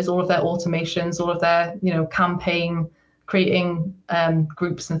features, all of their automations, all of their campaign creating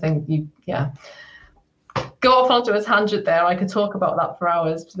groups and things. Go off onto a tangent there. I could talk about that for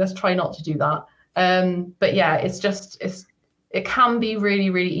hours. Let's try not to do that. But it can be really,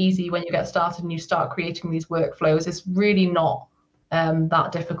 really easy when you get started and you start creating these workflows. It's really not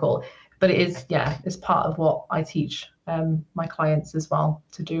that difficult, but it is, it's part of what I teach my clients as well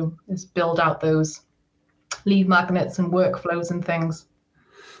to do, is build out those lead magnets and workflows and things.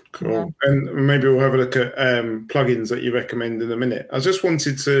 Cool. Yeah. And maybe we'll have a look at plugins that you recommend in a minute. I just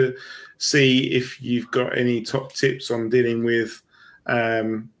wanted to see if you've got any top tips on dealing with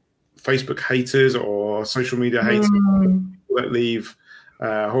Facebook haters or social media haters that leave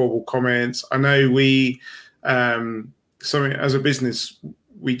horrible comments. I know we, as a business,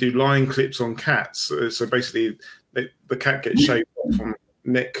 we do line clips on cats. So basically, the cat gets shaved off from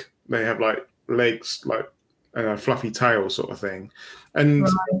neck. They have like legs like fluffy tail sort of thing. And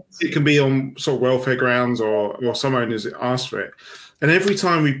Right. it can be on sort of welfare grounds or some owners ask for it. And every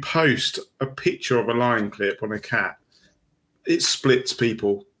time we post a picture of a lion clip on a cat, it splits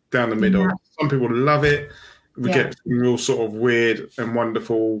people down the middle. Yeah. Some people love it. We Yeah. get some real sort of weird and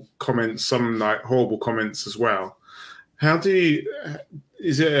wonderful comments, some like horrible comments as well. How do you,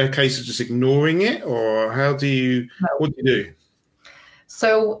 is it a case of just ignoring it, or how do you, what do you do?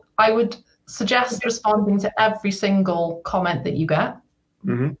 So I would suggest responding to every single comment that you get,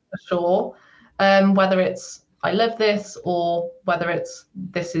 for sure. Whether it's I love this or whether it's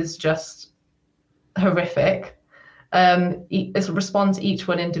this is just horrific. Respond to each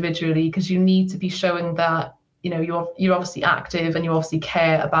one individually, because you need to be showing that you're obviously active and you obviously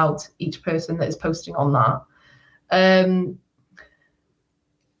care about each person that is posting on that.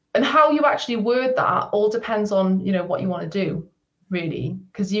 And how you actually word that all depends on what you want to do, really,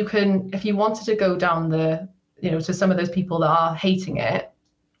 because you can, if you wanted to go down the to some of those people that are hating it,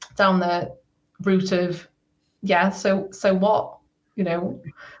 down the route of so what,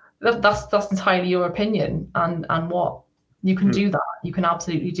 that's entirely your opinion, and what you can do that, you can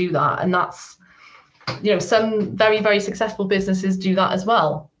absolutely do that. And that's some very, very successful businesses do that as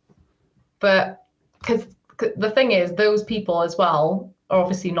well. But because the thing is, those people as well are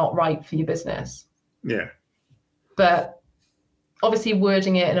obviously not right for your business. Yeah. But obviously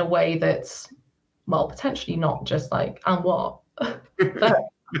wording it in a way that's, well, potentially not just like, and what? But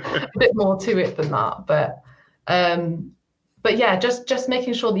a bit more to it than that. But yeah, just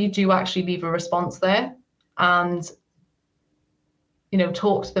making sure that you do actually leave a response there, and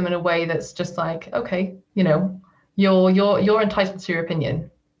talk to them in a way that's just like, okay, you're entitled to your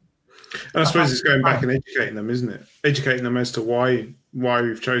opinion. And I suppose it's going back and educating them, isn't it? Educating them as to why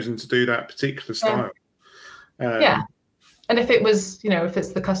we've chosen to do that particular style. Yeah. And if it was, if it's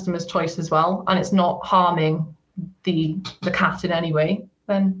the customer's choice as well, and it's not harming the cat in any way,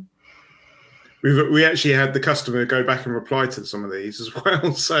 then we actually had the customer go back and reply to some of these as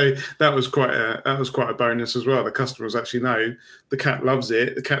well. So that was quite a bonus as well. The customer was actually, no, the cat loves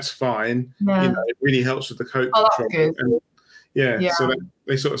it. The cat's fine. Yeah. It really helps with the coat control. That's good. And so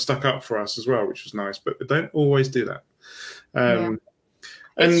they sort of stuck up for us as well, which was nice. But they don't always do that.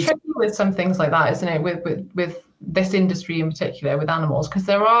 It's tricky with some things like that, isn't it? With this industry in particular, with animals, because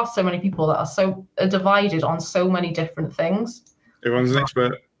there are so many people that are divided on so many different things. Everyone's an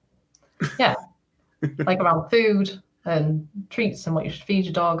expert. Yeah. Like around food and treats and what you should feed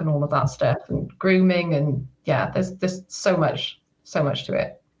your dog and all of that stuff, and grooming, and there's so much to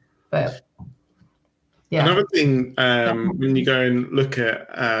it. But another thing, when you go and look at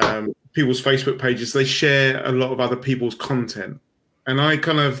people's Facebook pages, they share a lot of other people's content, and I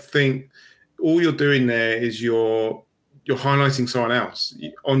kind of think all you're doing there is you're highlighting someone else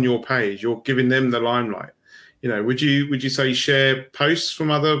on your page. You're giving them the limelight. Would you say share posts from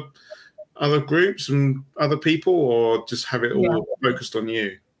other groups and other people, or just have it all focused on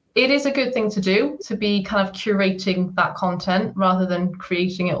you? It is a good thing to do, to be kind of curating that content rather than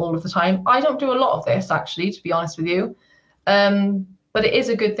creating it all of the time. I don't do a lot of this, actually, to be honest with you. But it is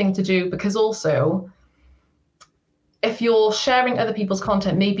a good thing to do, because also if you're sharing other people's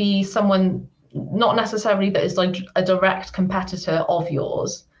content, maybe someone not necessarily that is like a direct competitor of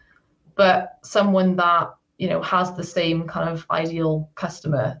yours, but someone that has the same kind of ideal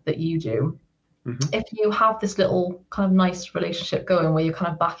customer that you do. If you have this little kind of nice relationship going where you're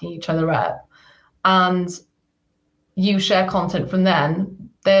kind of backing each other up, and you share content from them,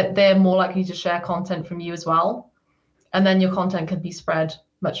 they're more likely to share content from you as well, and then your content can be spread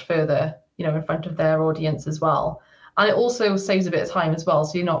much further, in front of their audience as well. And it also saves a bit of time as well,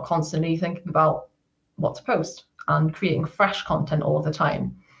 so you're not constantly thinking about what to post and creating fresh content all the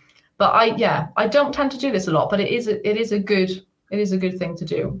time. But I don't tend to do this a lot, but it is a good thing to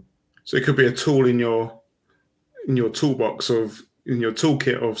do. So it could be a tool in your toolbox in your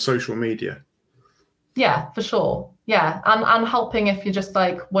toolkit of social media. Yeah, for sure. Yeah, and helping if you're just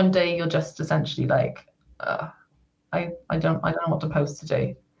like, one day you're just essentially like, I don't know what to post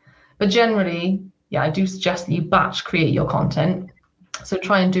today. But generally, I do suggest that you batch create your content. So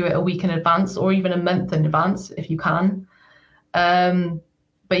try and do it a week in advance, or even a month in advance if you can.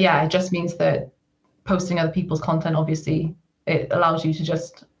 But it just means that posting other people's content, obviously, it allows you to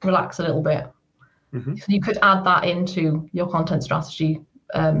just relax a little bit. So you could add that into your content strategy,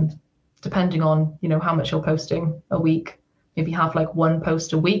 depending on, how much you're posting a week. Maybe have like one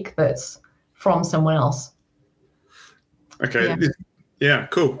post a week that's from someone else. Okay. Yeah,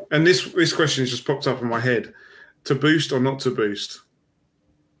 cool. And this question has just popped up in my head. To boost or not to boost?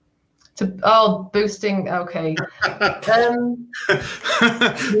 Boosting. Okay. Yeah,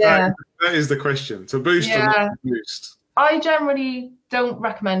 that is the question. To boost or not boost. I generally don't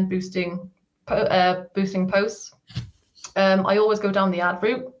recommend boosting posts. I always go down the ad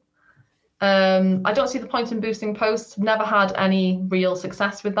route. I don't see the point in boosting posts. Never had any real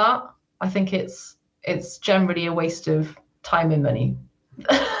success with that. I think it's generally a waste of time and money.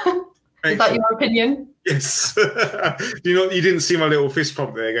 Is that your opinion? Yes. You didn't see my little fist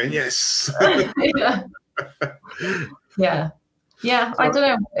pump there going, yes. Yeah. I don't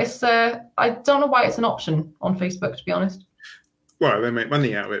know. It's I don't know why it's an option on Facebook, to be honest. Well, they make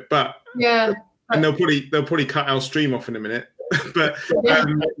money out of it, but and they'll probably cut our stream off in a minute. But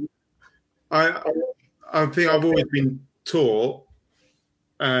I think I've always been taught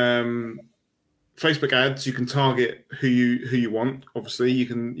Facebook ads, you can target who you want. Obviously, you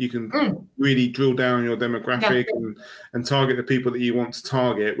can really drill down your demographic and target the people that you want to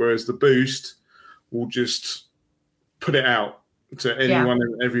target. Whereas the boost will just put it out to anyone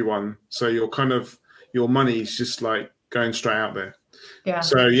and everyone. So your money is just like going straight out there. Yeah.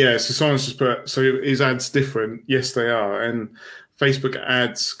 So someone's just put. So is ads different? Yes, they are. And Facebook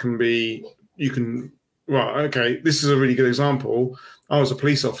ads can be. You can. Right. Okay. This is a really good example. I was a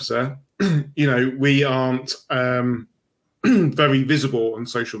police officer. We aren't very visible on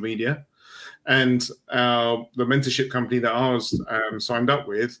social media, and the mentorship company that I was signed up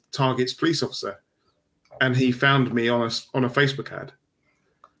with targets police officer, and he found me on a Facebook ad.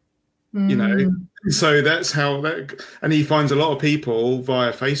 So that's how that, and he finds a lot of people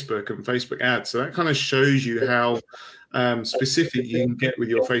via Facebook and Facebook ads. So that kind of shows you how specific you can get with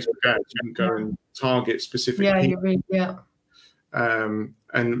your Facebook ads. You can go and target specific people.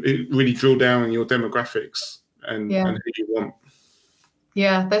 And it really drill down on your demographics and who you want.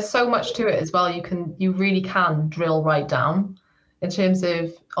 Yeah, there's so much to it as well. You really can drill right down in terms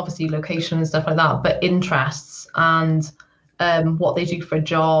of obviously location and stuff like that, but interests and what they do for a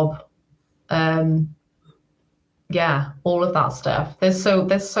job. All of that stuff. There's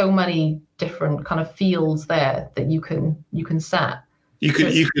so many different kind of fields there that you can set. You can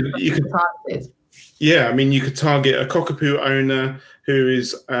target. Yeah, I mean, you could target a cockapoo owner who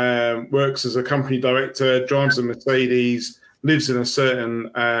works as a company director, drives a Mercedes, lives in a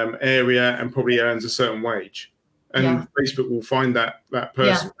certain area, and probably earns a certain wage. And Facebook will find that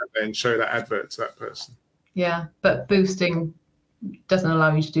person and then show that advert to that person. Yeah, but boosting doesn't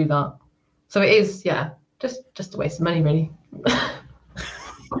allow you to do that. So it is, just a waste of money, really.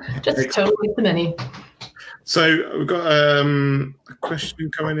 Just a total waste of money. So we've got a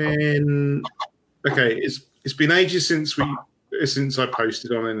question coming in. Okay, it's been ages since I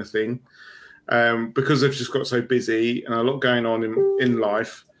posted on anything, because I've just got so busy and a lot going on in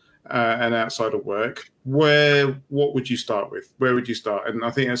life and outside of work. What would you start with? Where would you start? And I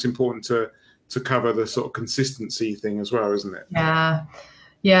think that's important to cover the sort of consistency thing as well, isn't it?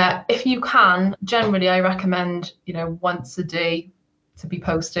 Yeah. If you can, generally I recommend once a day to be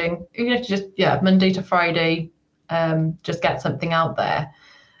posting. Even if you just Monday to Friday, just get something out there.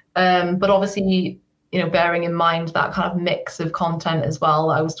 But obviously, bearing in mind that kind of mix of content as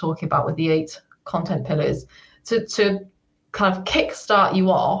well I was talking about with the 8 content pillars, to kind of kickstart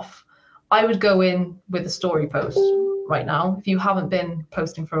you off, I would go in with a story post right now. If you haven't been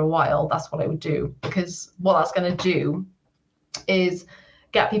posting for a while, that's what I would do, because what that's going to do is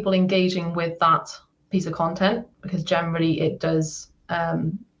get people engaging with that piece of content, because generally it does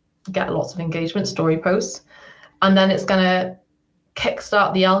get lots of engagement, story posts, and then it's going to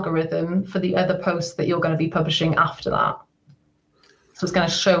kickstart the algorithm for the other posts that you're going to be publishing after that. So it's going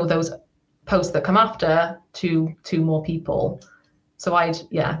to show those posts that come after to more people. So I'd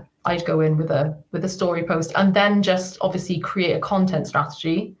go in with a story post, and then just obviously create a content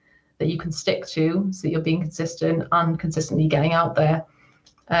strategy that you can stick to, so that you're being consistent and consistently getting out there.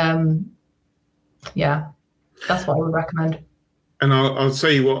 That's what I would recommend. And I'll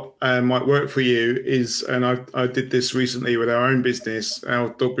tell you what might work for you is, and I did this recently with our own business, our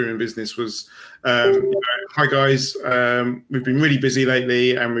dog grooming business was, hi guys, we've been really busy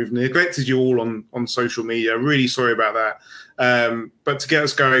lately and we've neglected you all on social media. Really sorry about that. But to get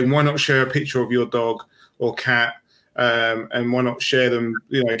us going, why not share a picture of your dog or cat, and why not share them,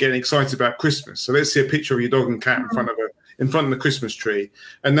 getting excited about Christmas. So let's see a picture of your dog and cat in front of the Christmas tree.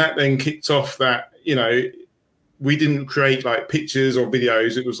 And that then kicked off that, we didn't create like pictures or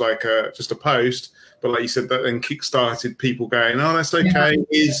videos. It was like just a post, but like you said, that then kickstarted people going, "Oh, that's okay.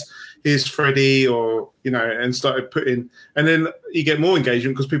 Here's Freddie," or and started putting, and then you get more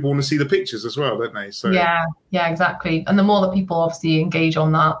engagement because people want to see the pictures as well, don't they? So yeah, exactly. And the more that people obviously engage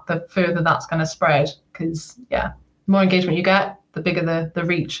on that, the further that's going to spread. Because the more engagement you get, the bigger the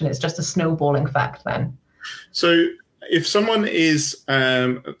reach, and it's just a snowballing effect then. So if someone is,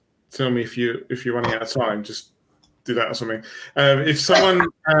 tell me if you're running out of time, just do that or something. If someone,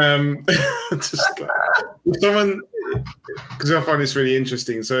 because I find this really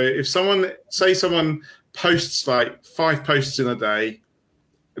interesting. So if someone posts like 5 posts in a day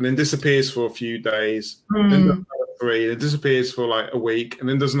and then disappears for a few days, then does another 3, and disappears for like a week, and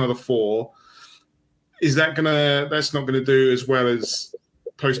then does another 4, that's not gonna do as well as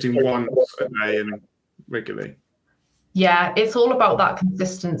posting once a day and regularly? Yeah, it's all about that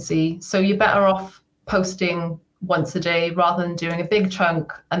consistency. So you're better off posting once a day rather than doing a big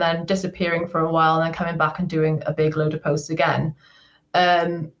chunk and then disappearing for a while and then coming back and doing a big load of posts again.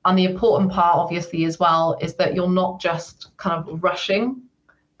 And the important part, obviously, as well, is that you're not just kind of rushing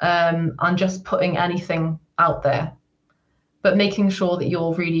and just putting anything out there, but making sure that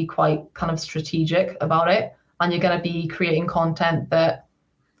you're really quite kind of strategic about it, and you're going to be creating content that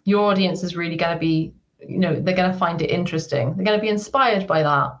your audience is really going to be, they're going to find it interesting. They're going to be inspired by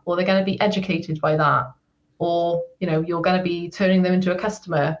that, or they're going to be educated by that, or, you're going to be turning them into a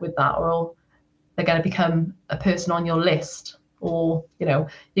customer with that, or they're going to become a person on your list, or, you're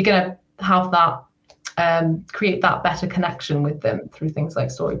going to have that, create that better connection with them through things like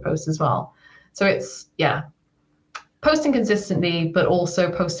story posts as well. So it's, posting consistently, but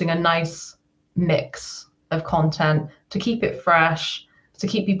also posting a nice mix of content to keep it fresh, to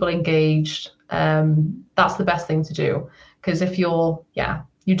keep people engaged. That's the best thing to do, because if you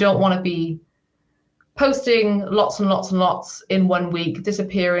don't want to be posting lots and lots and lots in 1 week,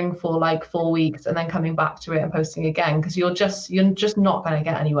 disappearing for like 4 weeks, and then coming back to it and posting again, because you're just not going to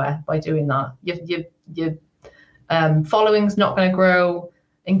get anywhere by doing that. Your following's not going to grow,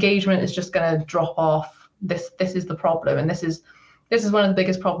 engagement is just going to drop off. This is the problem, and this is one of the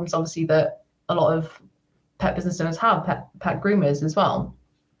biggest problems, obviously, that a lot of pet business owners have, pet groomers as well.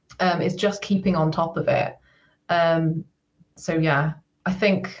 It's just keeping on top of it. I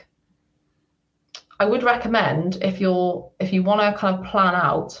think I would recommend, if you want to kind of plan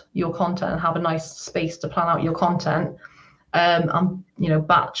out your content and have a nice space to plan out your content, and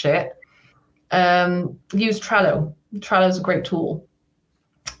batch it, use Trello. Trello is a great tool,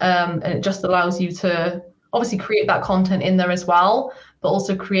 and it just allows you to obviously create that content in there as well, but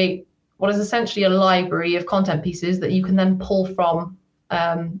also create what is essentially a library of content pieces that you can then pull from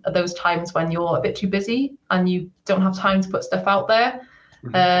at those times when you're a bit too busy and you don't have time to put stuff out there.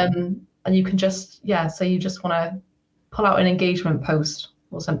 And you can just, say you just want to pull out an engagement post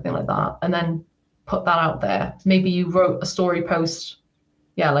or something like that, and then put that out there. Maybe you wrote a story post,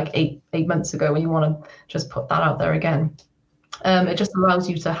 like eight months ago, and you want to just put that out there again. It just allows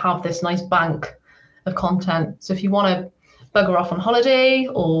you to have this nice bank of content. So if you want to bugger off on holiday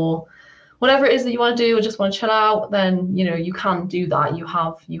or whatever it is that you want to do, or just want to chill out, then you can do that. You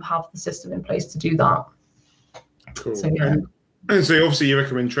have the system in place to do that. Cool. So, and so obviously you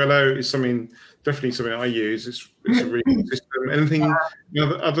recommend Trello. It's definitely something I use. It's a really good system. Anything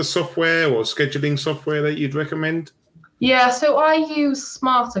other software or scheduling software that you'd recommend? Yeah, so I use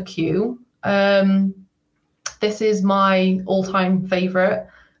SmarterQueue. This is my all-time favorite,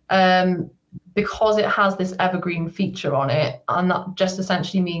 because it has this evergreen feature on it, and that just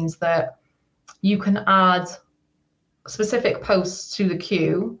essentially means that you can add specific posts to the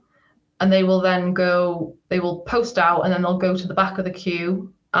queue, and they will post out, and then they'll go to the back of the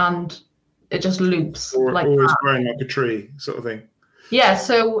queue, and it just loops. Always growing like a tree sort of thing. Yeah,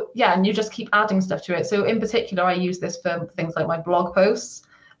 so and you just keep adding stuff to it. So in particular, I use this for things like my blog posts.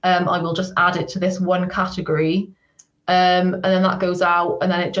 I will just add it to this one category, and then that goes out,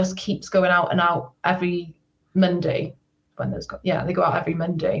 and then it just keeps going out and out every Monday. They go out every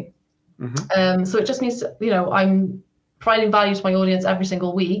Monday. Mm-hmm. So it just means, I'm providing value to my audience every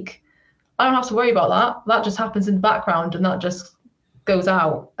single week. I don't have to worry about that. That just happens in the background, and that just goes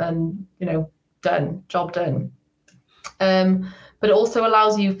out, and done, job done. But it also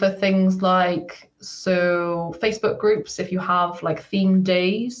allows you for things like, so Facebook groups, if you have like theme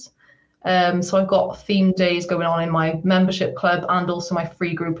days. So I've got theme days going on in my membership club, and also my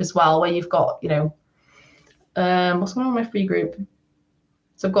free group as well, where you've got, what's going on in my free group?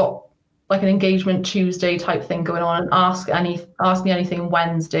 So I've got like an engagement Tuesday type thing going on, and ask me anything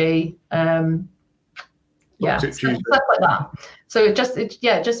Wednesday. Stuff like that. So it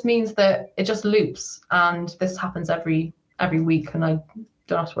just means that it just loops, and this happens every week, and I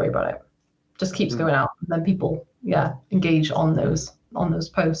don't have to worry about it. Just keeps going out, and then people engage on those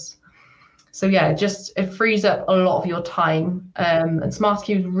posts. So it frees up a lot of your time. And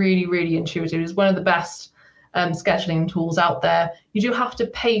SmarterQueue is really, really intuitive. It's one of the best scheduling tools out there. You do have to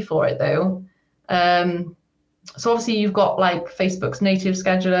pay for it though. So obviously you've got like Facebook's native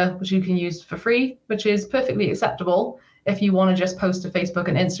scheduler, which you can use for free, which is perfectly acceptable if you want to just post to Facebook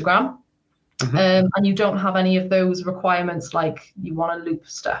and Instagram. And you don't have any of those requirements like you want to loop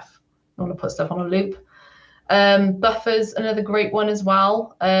stuff. You want to put stuff on a loop. Buffer's another great one as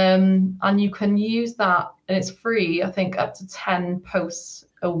well. And you can use that, and it's free, I think, up to 10 posts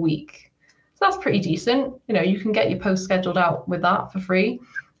a week. So that's pretty decent. You know, you can get your posts scheduled out with that for free.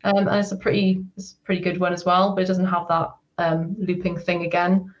 And it's a pretty good one as well, but it doesn't have that looping thing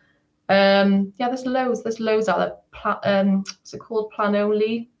again. There's loads out there. What's it called?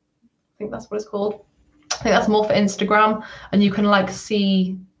 Planoly? I think that's what it's called. I think that's more for Instagram, and you can like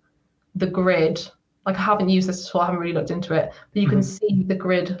see the grid. Like I haven't used this before, I haven't really looked into it, but you can see the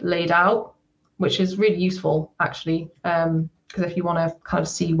grid laid out, which is really useful actually, because if you want to kind of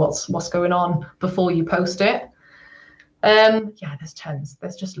see what's kind of before you post it. There's tons.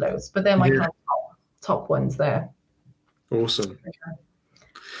 There's just loads, but they're my kind of top ones there. Awesome.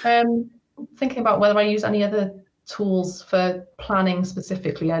 Thinking about whether I use any other tools for planning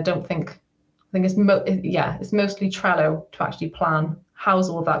specifically. I think it's mostly Trello to actually plan, house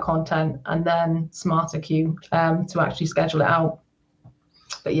all of that content, and then SmarterQueue to actually schedule it out.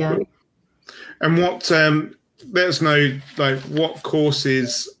 But yeah. And what let us know, like, what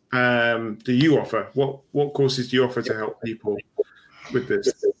courses do you offer? What courses do you offer to help people with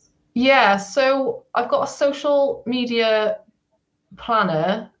this? Yeah, so I've got a social media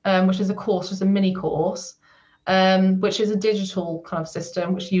planner, which is a course, just a mini course, which is a digital kind of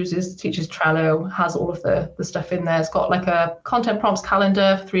system which teaches Trello, has all of the stuff in there. It's got like a content prompts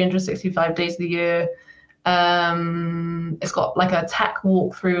calendar for 365 days of the year. It's got like a tech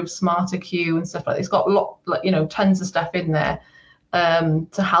walkthrough of SmarterQueue and stuff like that. It's got tons of stuff in there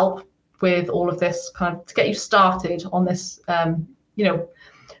to help with all of this, kind of to get you started on this,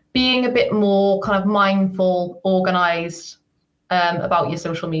 being a bit more kind of mindful, organized about your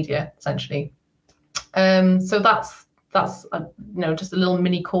social media, essentially. So that's just a little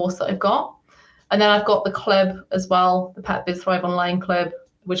mini course that I've got. And then I've got the club as well, the Pet Biz Thrive Online Club,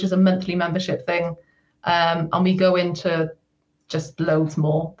 which is a monthly membership thing. And we go into just loads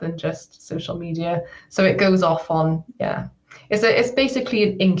more than just social media. So it goes off on, it's basically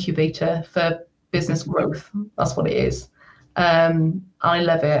an incubator for business growth. That's what it is. I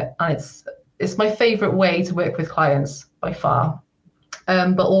love it. And it's my favorite way to work with clients by far.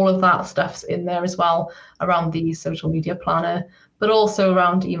 But all of that stuff's in there as well around the social media planner, but also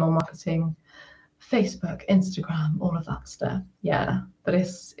around email marketing, Facebook, Instagram, all of that stuff. Yeah, but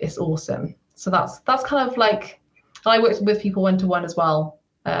it's awesome. So that's kind of like, I worked with people one-to-one as well.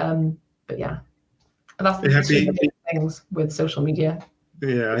 But yeah, that's the big things with social media.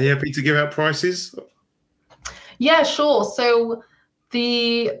 Yeah, are you happy to give out prices? Yeah, sure. So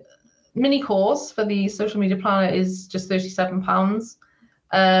the mini course for the social media planner is just £37.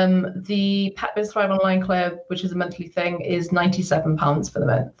 The Pet Biz Thrive Online Club, which is a monthly thing, is £97 for the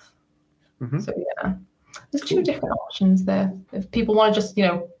month. So yeah, there's two different options there. If people want to just,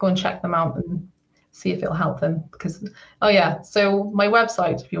 go and check them out and see if it'll help them. Because, so my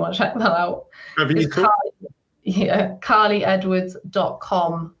website, if you want to check that out, is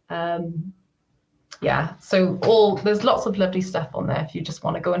carlyedwards.com. So there's lots of lovely stuff on there if you just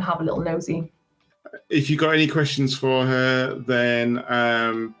want to go and have a little nosy. If you've got any questions for her, then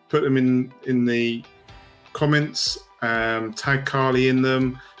put them in the comments. Tag Carly in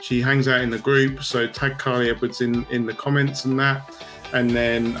them. She hangs out in the group, so tag Carly Edwards in the comments and that. And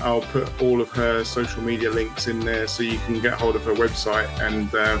then I'll put all of her social media links in there so you can get hold of her website and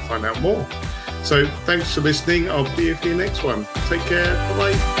find out more. So thanks for listening. I'll be here for your next one. Take care.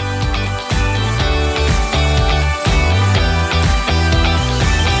 Bye-bye.